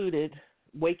included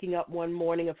waking up one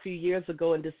morning a few years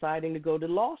ago and deciding to go to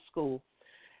law school.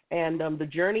 And the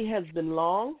journey has been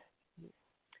long,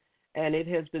 and it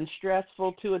has been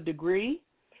stressful to a degree,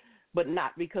 but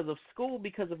not because of school,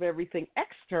 because of everything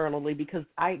externally, because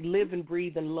I live and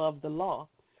breathe and love the law.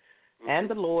 And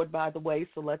the Lord, by the way,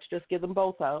 so let's just get them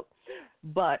both out.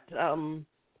 But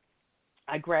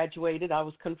I graduated. I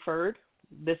was conferred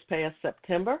this past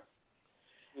September.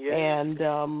 Yes. And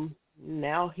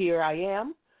now here I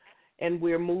am, and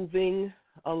we're moving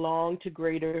along to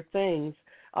greater things.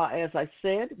 As I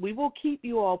said, we will keep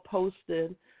you all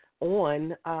posted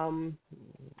on. I'm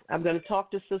going to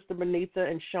talk to Sister Benita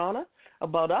and Shauna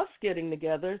about us getting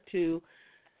together to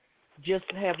just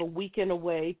have a weekend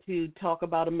away to talk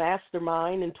about a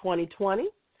mastermind in 2020.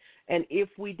 And if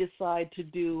we decide to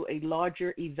do a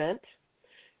larger event,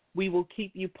 we will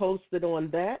keep you posted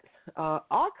on that.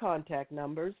 Our contact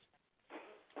numbers,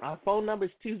 our phone number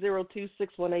is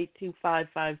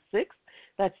 202-618-2556.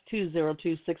 That's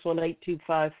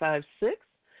 202-618-2556.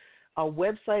 Our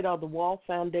website are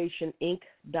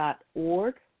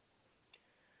thewallfoundationinc.org.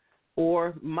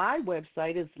 Or my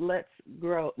website is Let's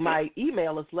Grow. My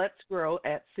email is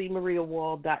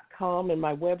letsgrow@cmariawall.com, and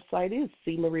my website is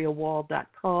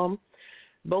cmariawall.com.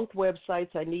 Both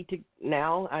websites I need to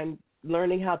now. I'm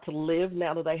learning how to live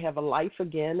now that I have a life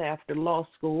again after law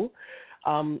school.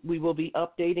 We will be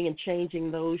updating and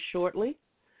changing those shortly.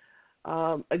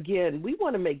 Again, we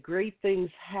want to make great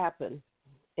things happen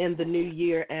in the new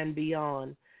year and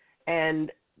beyond.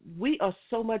 And we are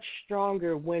so much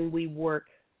stronger when we work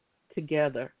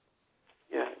together.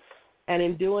 Yes. And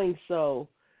in doing so,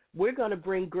 we're going to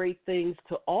bring great things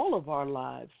to all of our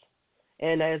lives.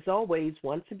 And as always,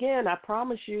 once again, I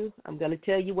promise you, I'm going to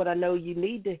tell you what I know you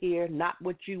need to hear, not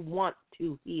what you want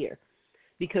to hear,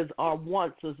 because our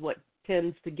wants is what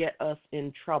tends to get us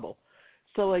in trouble.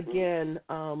 So again,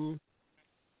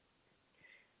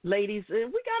 ladies, we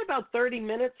got about 30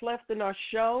 minutes left in our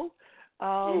show.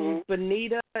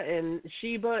 Benita and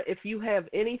Sheba, if you have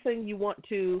anything you want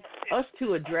us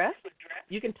to address,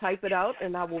 you can type it out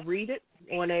and I will read it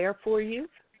on air for you.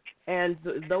 And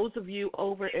those of you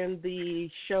over in the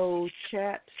show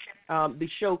chat, the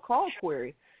show call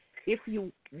query, if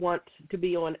you want to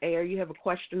be on air, you have a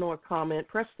question or a comment,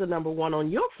 press the number 1 on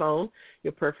your phone.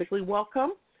 You're perfectly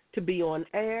welcome to be on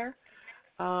air.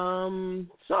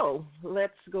 So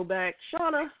let's go back.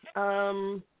 Shauna,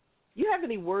 you have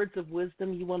any words of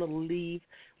wisdom you want to leave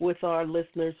with our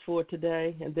listeners for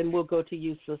today? And then we'll go to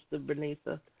you, Sister Bernice.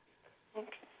 Okay.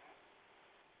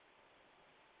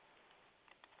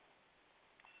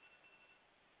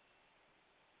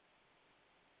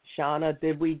 Shauna,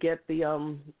 did we get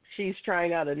the she's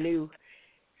trying out a new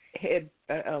head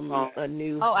a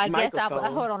new I microphone.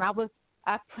 guess hold on,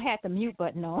 I had the mute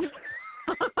button on.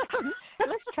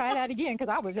 Let's try that again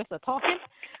because I was just talking.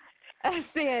 I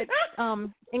said,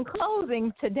 in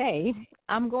closing today,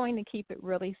 I'm going to keep it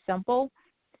really simple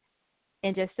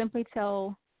and just simply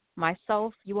tell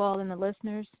myself, you all and the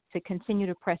listeners, to continue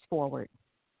to press forward.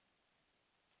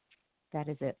 That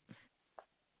is it.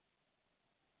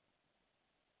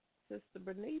 Sister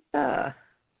Benita.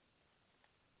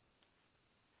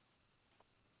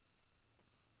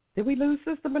 Did we lose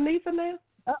Sister Benita now?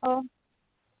 Uh-oh.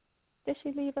 Did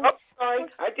she leave us? Oh, sorry.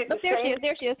 I did the there same. She is.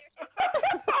 There she is.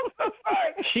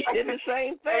 She did the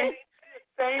same thing.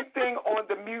 Same thing on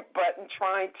the mute button,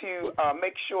 trying to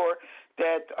make sure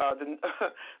that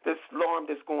this alarm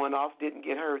that's going off didn't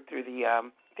get her through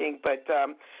the thing. But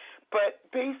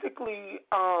basically,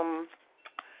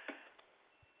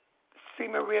 see,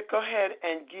 Maria, go ahead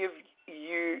and give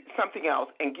you something else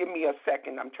and give me a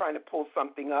second. I'm trying to pull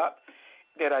something up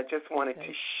that I just wanted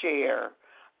to share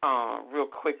real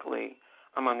quickly.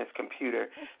 I'm on this computer.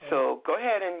 Okay. So go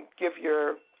ahead and give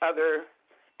your other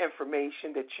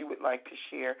information that you would like to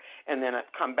share, and then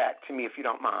come back to me if you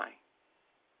don't mind.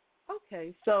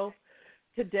 Okay. So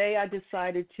today I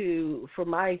decided for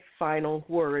my final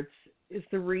words, is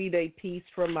to read a piece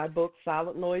from my book,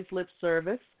 Silent Noise Lip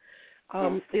Service.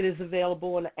 It is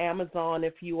available on Amazon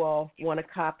if you all want a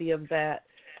copy of that.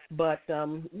 But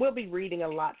we'll be reading a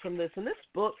lot from this. And this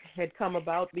book had come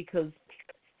about because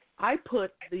I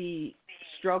put the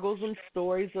struggles and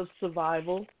stories of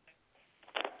survival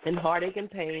and heartache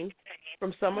and pain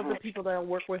from some of the people that I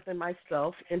work with and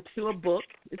myself into a book.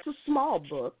 It's a small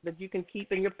book that you can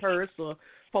keep in your purse or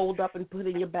fold up and put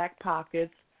in your back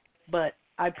pockets. But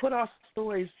I put our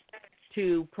stories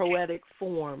to poetic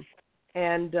form.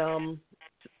 And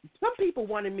some people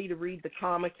wanted me to read The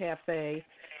Karma Cafe,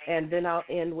 and then I'll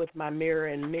end with My Mirror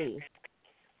and Me.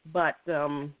 But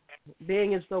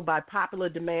being as though by popular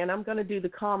demand, I'm going to do The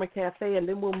Karma Cafe, and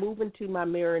then we'll move into My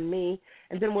Mirror and Me,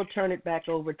 and then we'll turn it back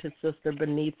over to Sister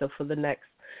Benita for the next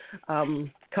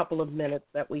couple of minutes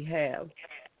that we have.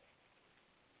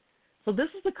 So this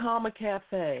is The Karma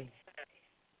Cafe.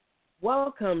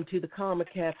 Welcome to The Karma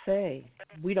Cafe.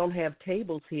 We don't have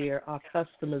tables here. Our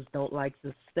customers don't like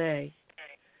to stay.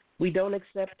 We don't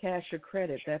accept cash or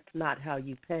credit. That's not how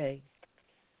you pay.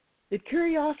 Did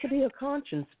curiosity or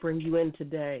conscience bring you in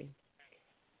today?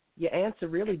 Your answer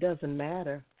really doesn't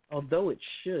matter, although it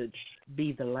should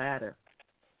be the latter.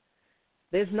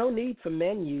 There's no need for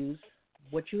menus.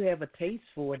 What you have a taste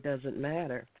for doesn't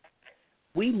matter.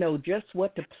 We know just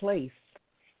what to place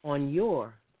on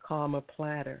your karma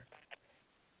platter.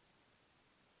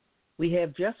 We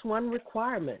have just one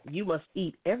requirement. You must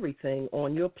eat everything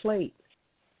on your plate.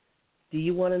 Do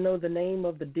you want to know the name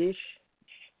of the dish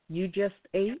you just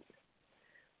ate?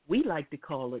 We like to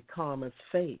call it karma's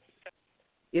fate.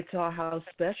 It's our house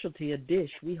specialty, a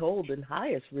dish we hold in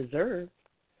highest reserve.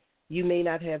 You may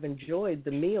not have enjoyed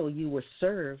the meal you were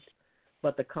served,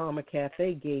 but the Karma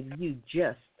Cafe gave you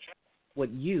just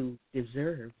what you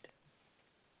deserved.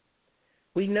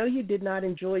 We know you did not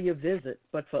enjoy your visit,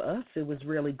 but for us it was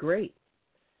really great.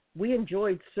 We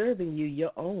enjoyed serving you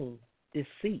your own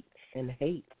deceit and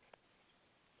hate.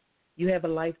 You have a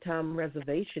lifetime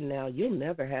reservation now. You'll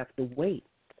never have to wait.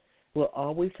 We'll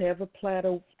always have a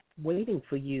platter waiting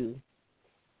for you,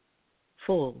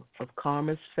 full of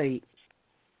karma's fate.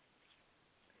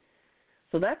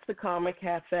 So that's the Karma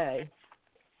Cafe.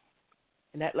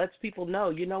 And that lets people know,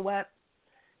 you know what?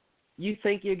 You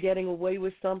think you're getting away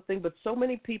with something, but so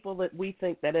many people that we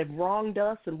think that have wronged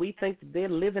us and we think that they're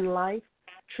living life,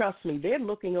 trust me, they're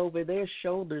looking over their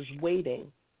shoulders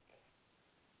waiting.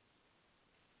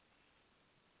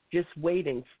 Just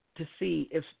waiting to see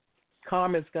if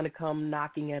karma's going to come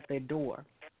knocking at their door.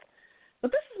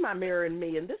 But this is My Mirror and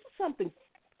Me, and this is something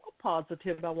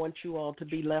positive I want you all to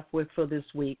be left with for this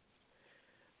week.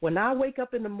 When I wake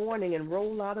up in the morning and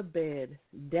roll out of bed,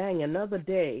 dang, another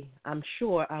day, I'm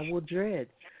sure I will dread.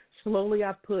 Slowly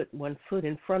I put one foot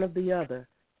in front of the other.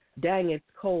 Dang, it's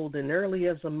cold and early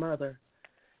as a mother.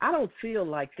 I don't feel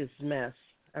like this mess.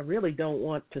 I really don't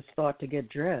want to start to get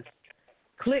dressed.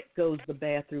 Click goes the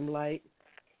bathroom light.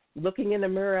 Looking in the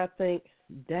mirror, I think,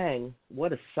 dang,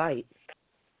 what a sight.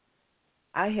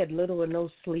 I had little or no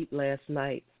sleep last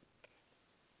night.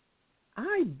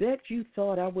 I bet you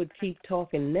thought I would keep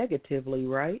talking negatively,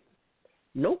 right?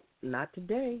 Nope, not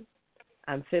today.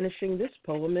 I'm finishing this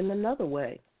poem in another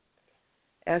way.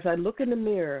 As I look in the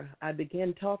mirror, I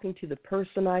begin talking to the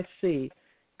person I see.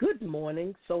 Good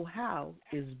morning, so how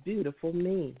is beautiful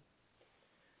me?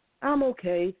 I'm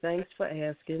okay, thanks for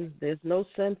asking. There's no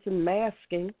sense in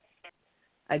masking.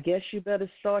 I guess you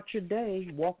better start your day,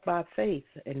 walk by faith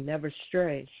and never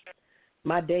stray.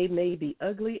 My day may be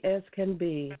ugly as can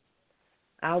be.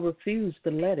 I'll refuse to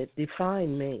let it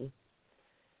define me.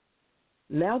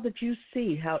 Now that you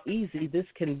see how easy this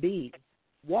can be,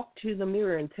 walk to the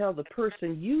mirror and tell the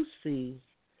person you see,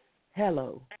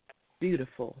 hello,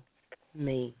 beautiful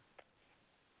me.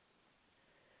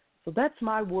 So that's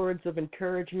my words of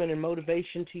encouragement and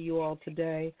motivation to you all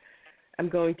today. I'm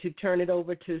going to turn it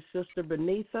over to Sister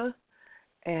Benitha,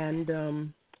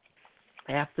 and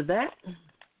after that,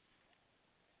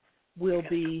 we'll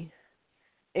be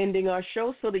ending our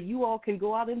show so that you all can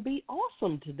go out and be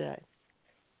awesome today.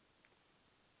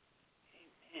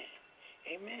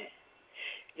 Amen. Amen.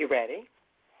 You ready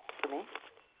for me?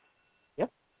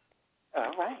 Yep.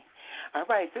 All right. All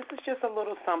right. This is just a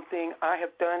little something. I have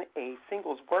done a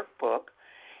singles workbook,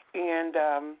 and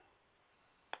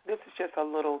this is just a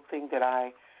little thing that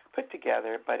I put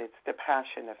together, but it's the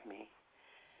passion of me.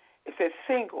 It says,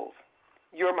 singles,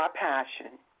 you're my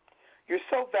passion. You're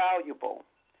so valuable.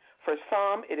 For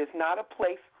some, it is not a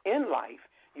place in life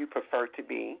you prefer to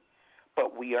be,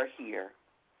 but we are here.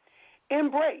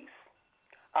 Embrace.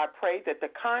 I pray that the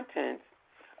contents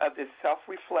of this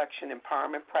self-reflection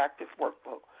empowerment practice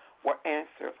workbook will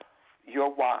answer your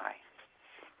why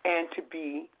and to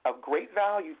be of great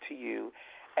value to you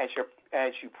as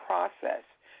you process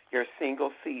your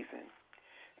single season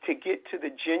to get to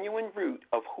the genuine root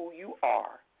of who you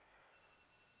are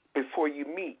before you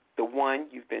meet the one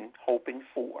you've been hoping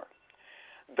for.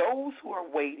 Those who are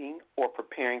waiting or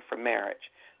preparing for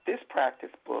marriage, this practice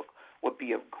book will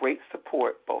be of great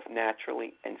support both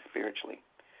naturally and spiritually.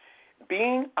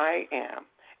 Being I am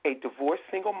a divorced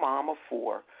single mom of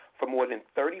 4 for more than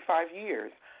 35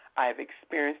 years, I have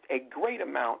experienced a great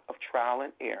amount of trial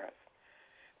and errors.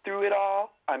 Through it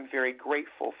all, I'm very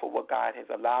grateful for what God has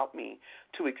allowed me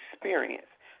to experience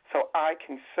so I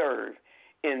can serve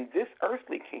in this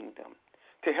earthly kingdom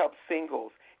to help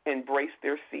singles embrace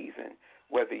their season,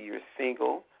 whether you're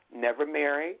single, never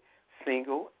married,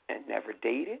 single and never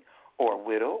dated, or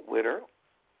widow,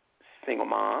 single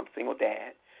mom, single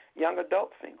dad, young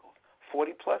adult singles,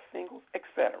 40-plus singles,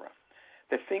 etc.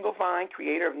 The Single Vine,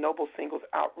 creator of Noble Singles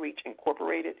Outreach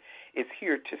Incorporated, is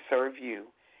here to serve you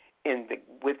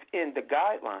within the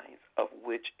guidelines of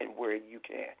which and where you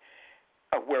can,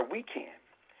 where we can.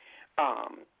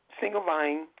 Single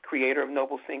Vine, creator of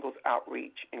Noble Singles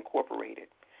Outreach Incorporated,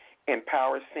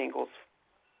 empowers singles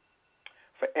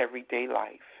for everyday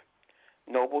life.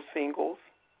 Noble singles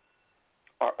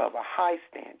are of a high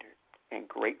standard and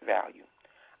great value.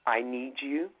 I need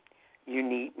you. You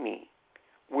need me.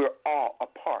 We're all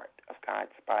a part of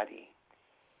God's body.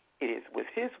 It is with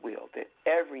His will that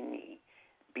every need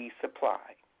be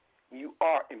supplied. You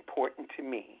are important to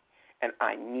me, and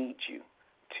I need you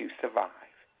to survive.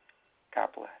 God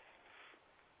bless.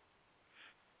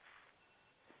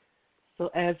 So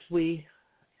as we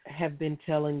have been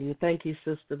telling you, thank you,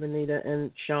 Sister Benita and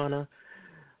Shauna.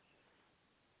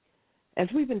 As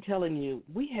we've been telling you,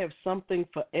 we have something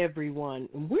for everyone.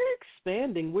 We're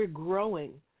expanding. We're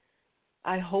growing.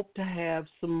 I hope to have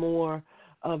some more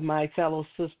of my fellow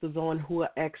sisters on who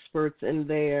are experts in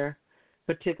their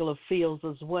particular fields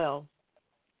as well.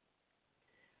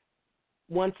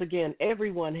 Once again,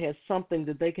 everyone has something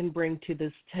that they can bring to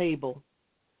this table.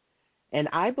 And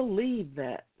I believe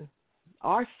that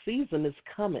our season is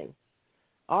coming.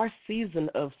 Our season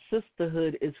of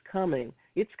sisterhood is coming.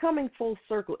 It's coming full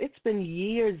circle. It's been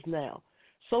years now.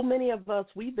 So many of us,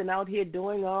 we've been out here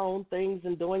doing our own things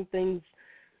and doing things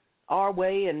our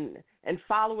way and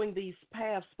following these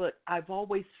paths, but I've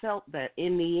always felt that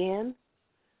in the end,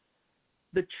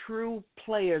 the true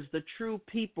players, the true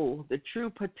people, the true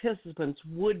participants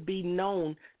would be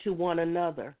known to one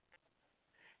another.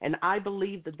 And I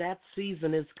believe that that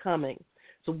season is coming.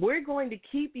 So we're going to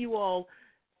keep you all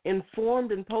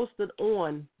informed and posted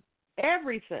on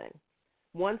everything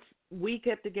once we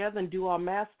get together and do our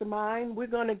mastermind, we're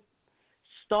going to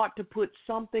start to put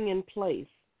something in place.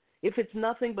 If it's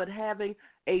nothing but having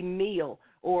a meal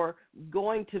or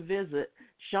going to visit,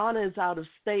 Shauna is out of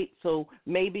state, so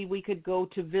maybe we could go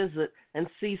to visit and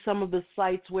see some of the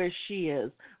sites where she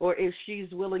is. Or if she's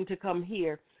willing to come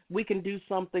here, we can do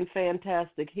something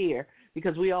fantastic here,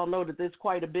 because we all know that there's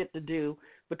quite a bit to do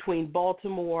between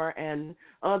Baltimore and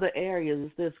other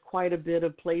areas. There's quite a bit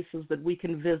of places that we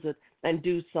can visit and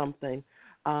do something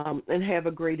and have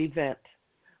a great event.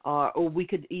 Or we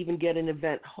could even get an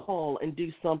event hall and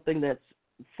do something that's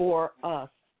for us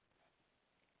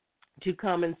to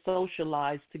come and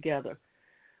socialize together.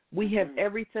 We have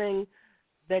everything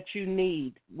that you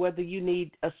need, whether you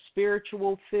need a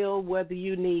spiritual feel, whether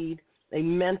you need a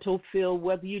mental feel,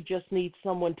 whether you just need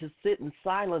someone to sit in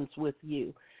silence with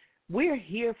you. We're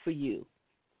here for you.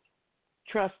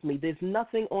 Trust me, there's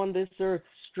nothing on this earth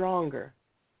stronger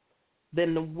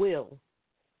than the will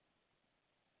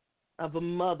of a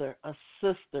mother, a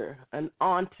sister, an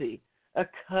auntie, a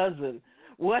cousin,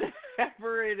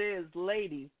 whatever it is.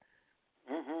 Ladies,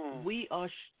 we are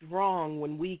strong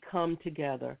when we come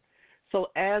together. So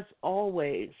as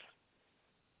always,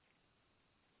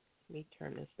 let me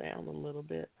turn this down a little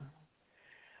bit.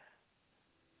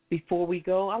 Before we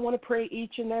go, I want to pray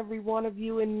each and every one of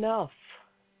you enough.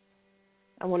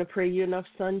 I want to pray you enough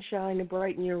sunshine to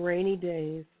brighten your rainy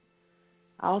days.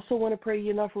 I also want to pray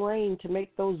you enough rain to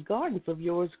make those gardens of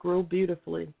yours grow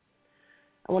beautifully.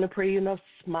 I want to pray you enough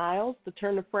smiles to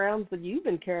turn the frowns that you've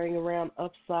been carrying around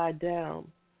upside down.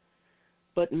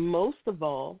 But most of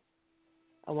all,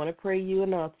 I want to pray you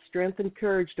enough strength and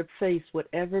courage to face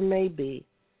whatever may be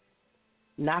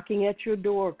knocking at your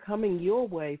door, coming your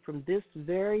way from this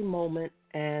very moment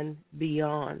and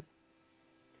beyond.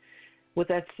 With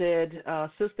that said,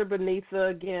 Sister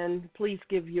Benitha, again, please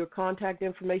give your contact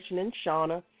information in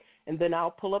Shauna, and then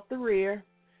I'll pull up the rear,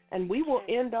 and we will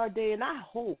end our day. And I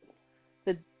hope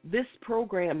that this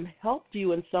program helped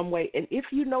you in some way. And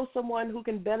if you know someone who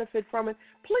can benefit from it,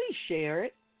 please share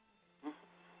it,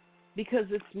 because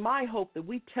it's my hope that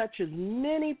we touch as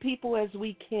many people as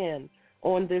we can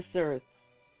on this earth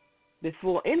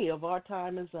before any of our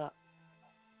time is up.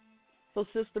 So,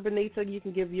 Sister Benitha, you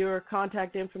can give your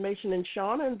contact information in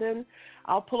Shauna, and then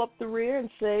I'll pull up the rear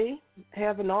and say,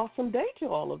 have an awesome day to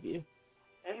all of you.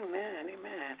 Amen,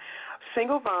 amen.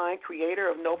 Single Vine,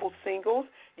 creator of Noble Singles.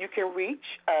 You can reach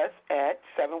us at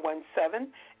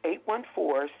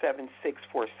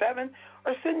 717-814-7647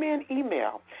 or send me an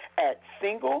email at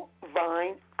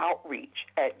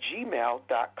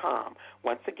singlevineoutreach@gmail.com.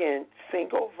 Once again,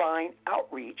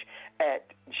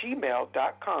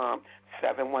 singlevineoutreach@gmail.com,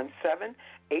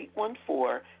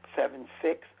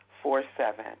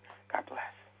 717-814-7647. God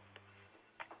bless.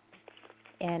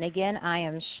 And again, I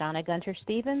am Shauna Gunter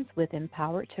Stevens with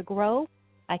Empowered to Grow.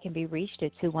 I can be reached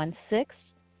at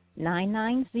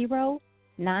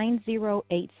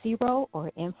 216-990-9080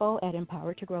 or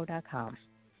info@empoweredtogrow.com.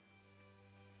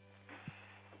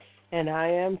 And I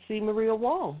am C. Maria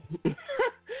Wall,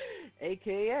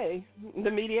 a.k.a. the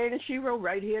Mediator She Wrote,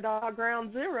 right here at our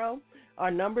ground zero.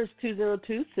 Our number is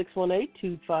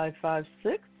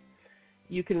 202-618-2556.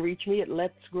 You can reach me at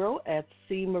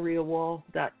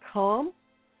letsgrow@cmariawall.com.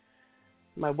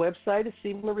 My website is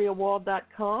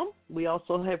cmariawall.com. We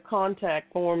also have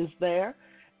contact forms there.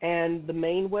 And the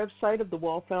main website of the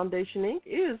Wall Foundation, Inc.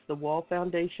 is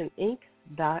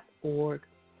thewallfoundationinc.org.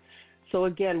 So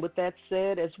again, with that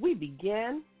said, as we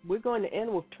begin, we're going to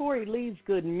end with Tori Lee's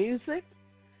good music.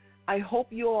 I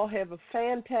hope you all have a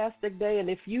fantastic day, and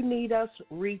if you need us,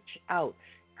 reach out.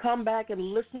 Come back and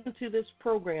listen to this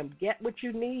program. Get what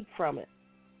you need from it.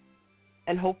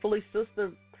 And hopefully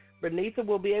Sister Benitha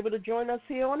will be able to join us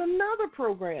here on another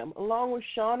program, along with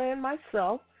Shauna and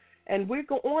myself, and we'll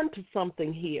go on to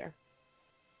something here.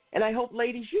 And I hope,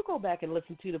 ladies, you go back and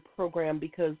listen to the program,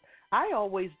 because I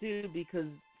always do, because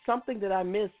something that I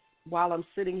miss while I'm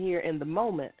sitting here in the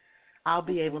moment, I'll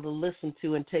be able to listen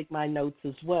to and take my notes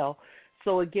as well.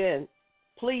 So, again,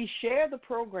 please share the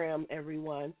program,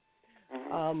 everyone,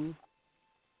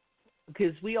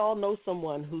 because we all know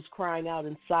someone who's crying out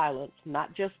in silence,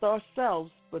 not just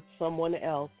ourselves, but someone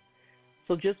else.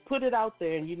 So just put it out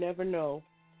there, and you never know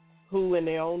who in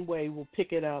their own way will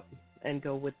pick it up and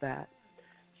go with that.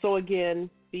 So, again,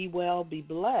 be well, be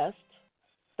blessed.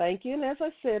 Thank you. And as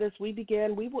I said, as we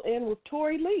begin, we will end with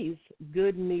Tori Lee's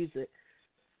good music.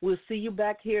 We'll see you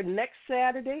back here next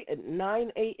Saturday at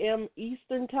 9 a.m.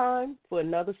 Eastern Time for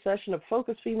another session of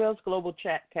Focus Females Global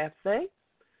Chat Cafe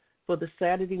for the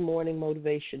Saturday Morning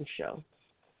Motivation Show.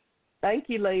 Thank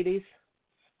you, ladies.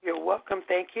 You're welcome.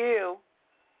 Thank you.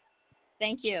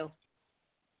 Thank you.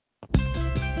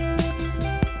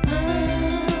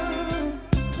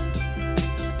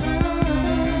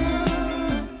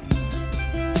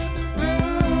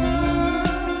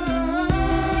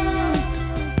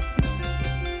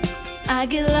 I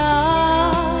get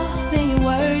lost in your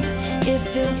words. It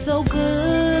feels so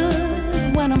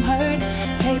good when I'm hurt.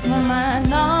 Takes my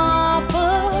mind off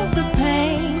of the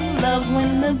pain. Love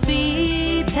when the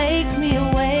beat takes me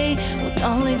away with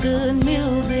only good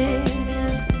music.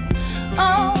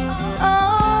 Oh,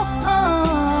 oh,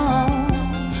 oh,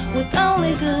 with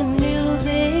only good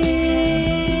music.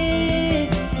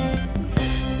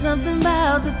 Something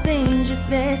about the things you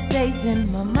said stays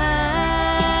in my mind.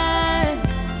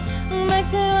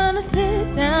 Makes me wanna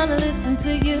sit down and listen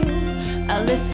to you. I listen.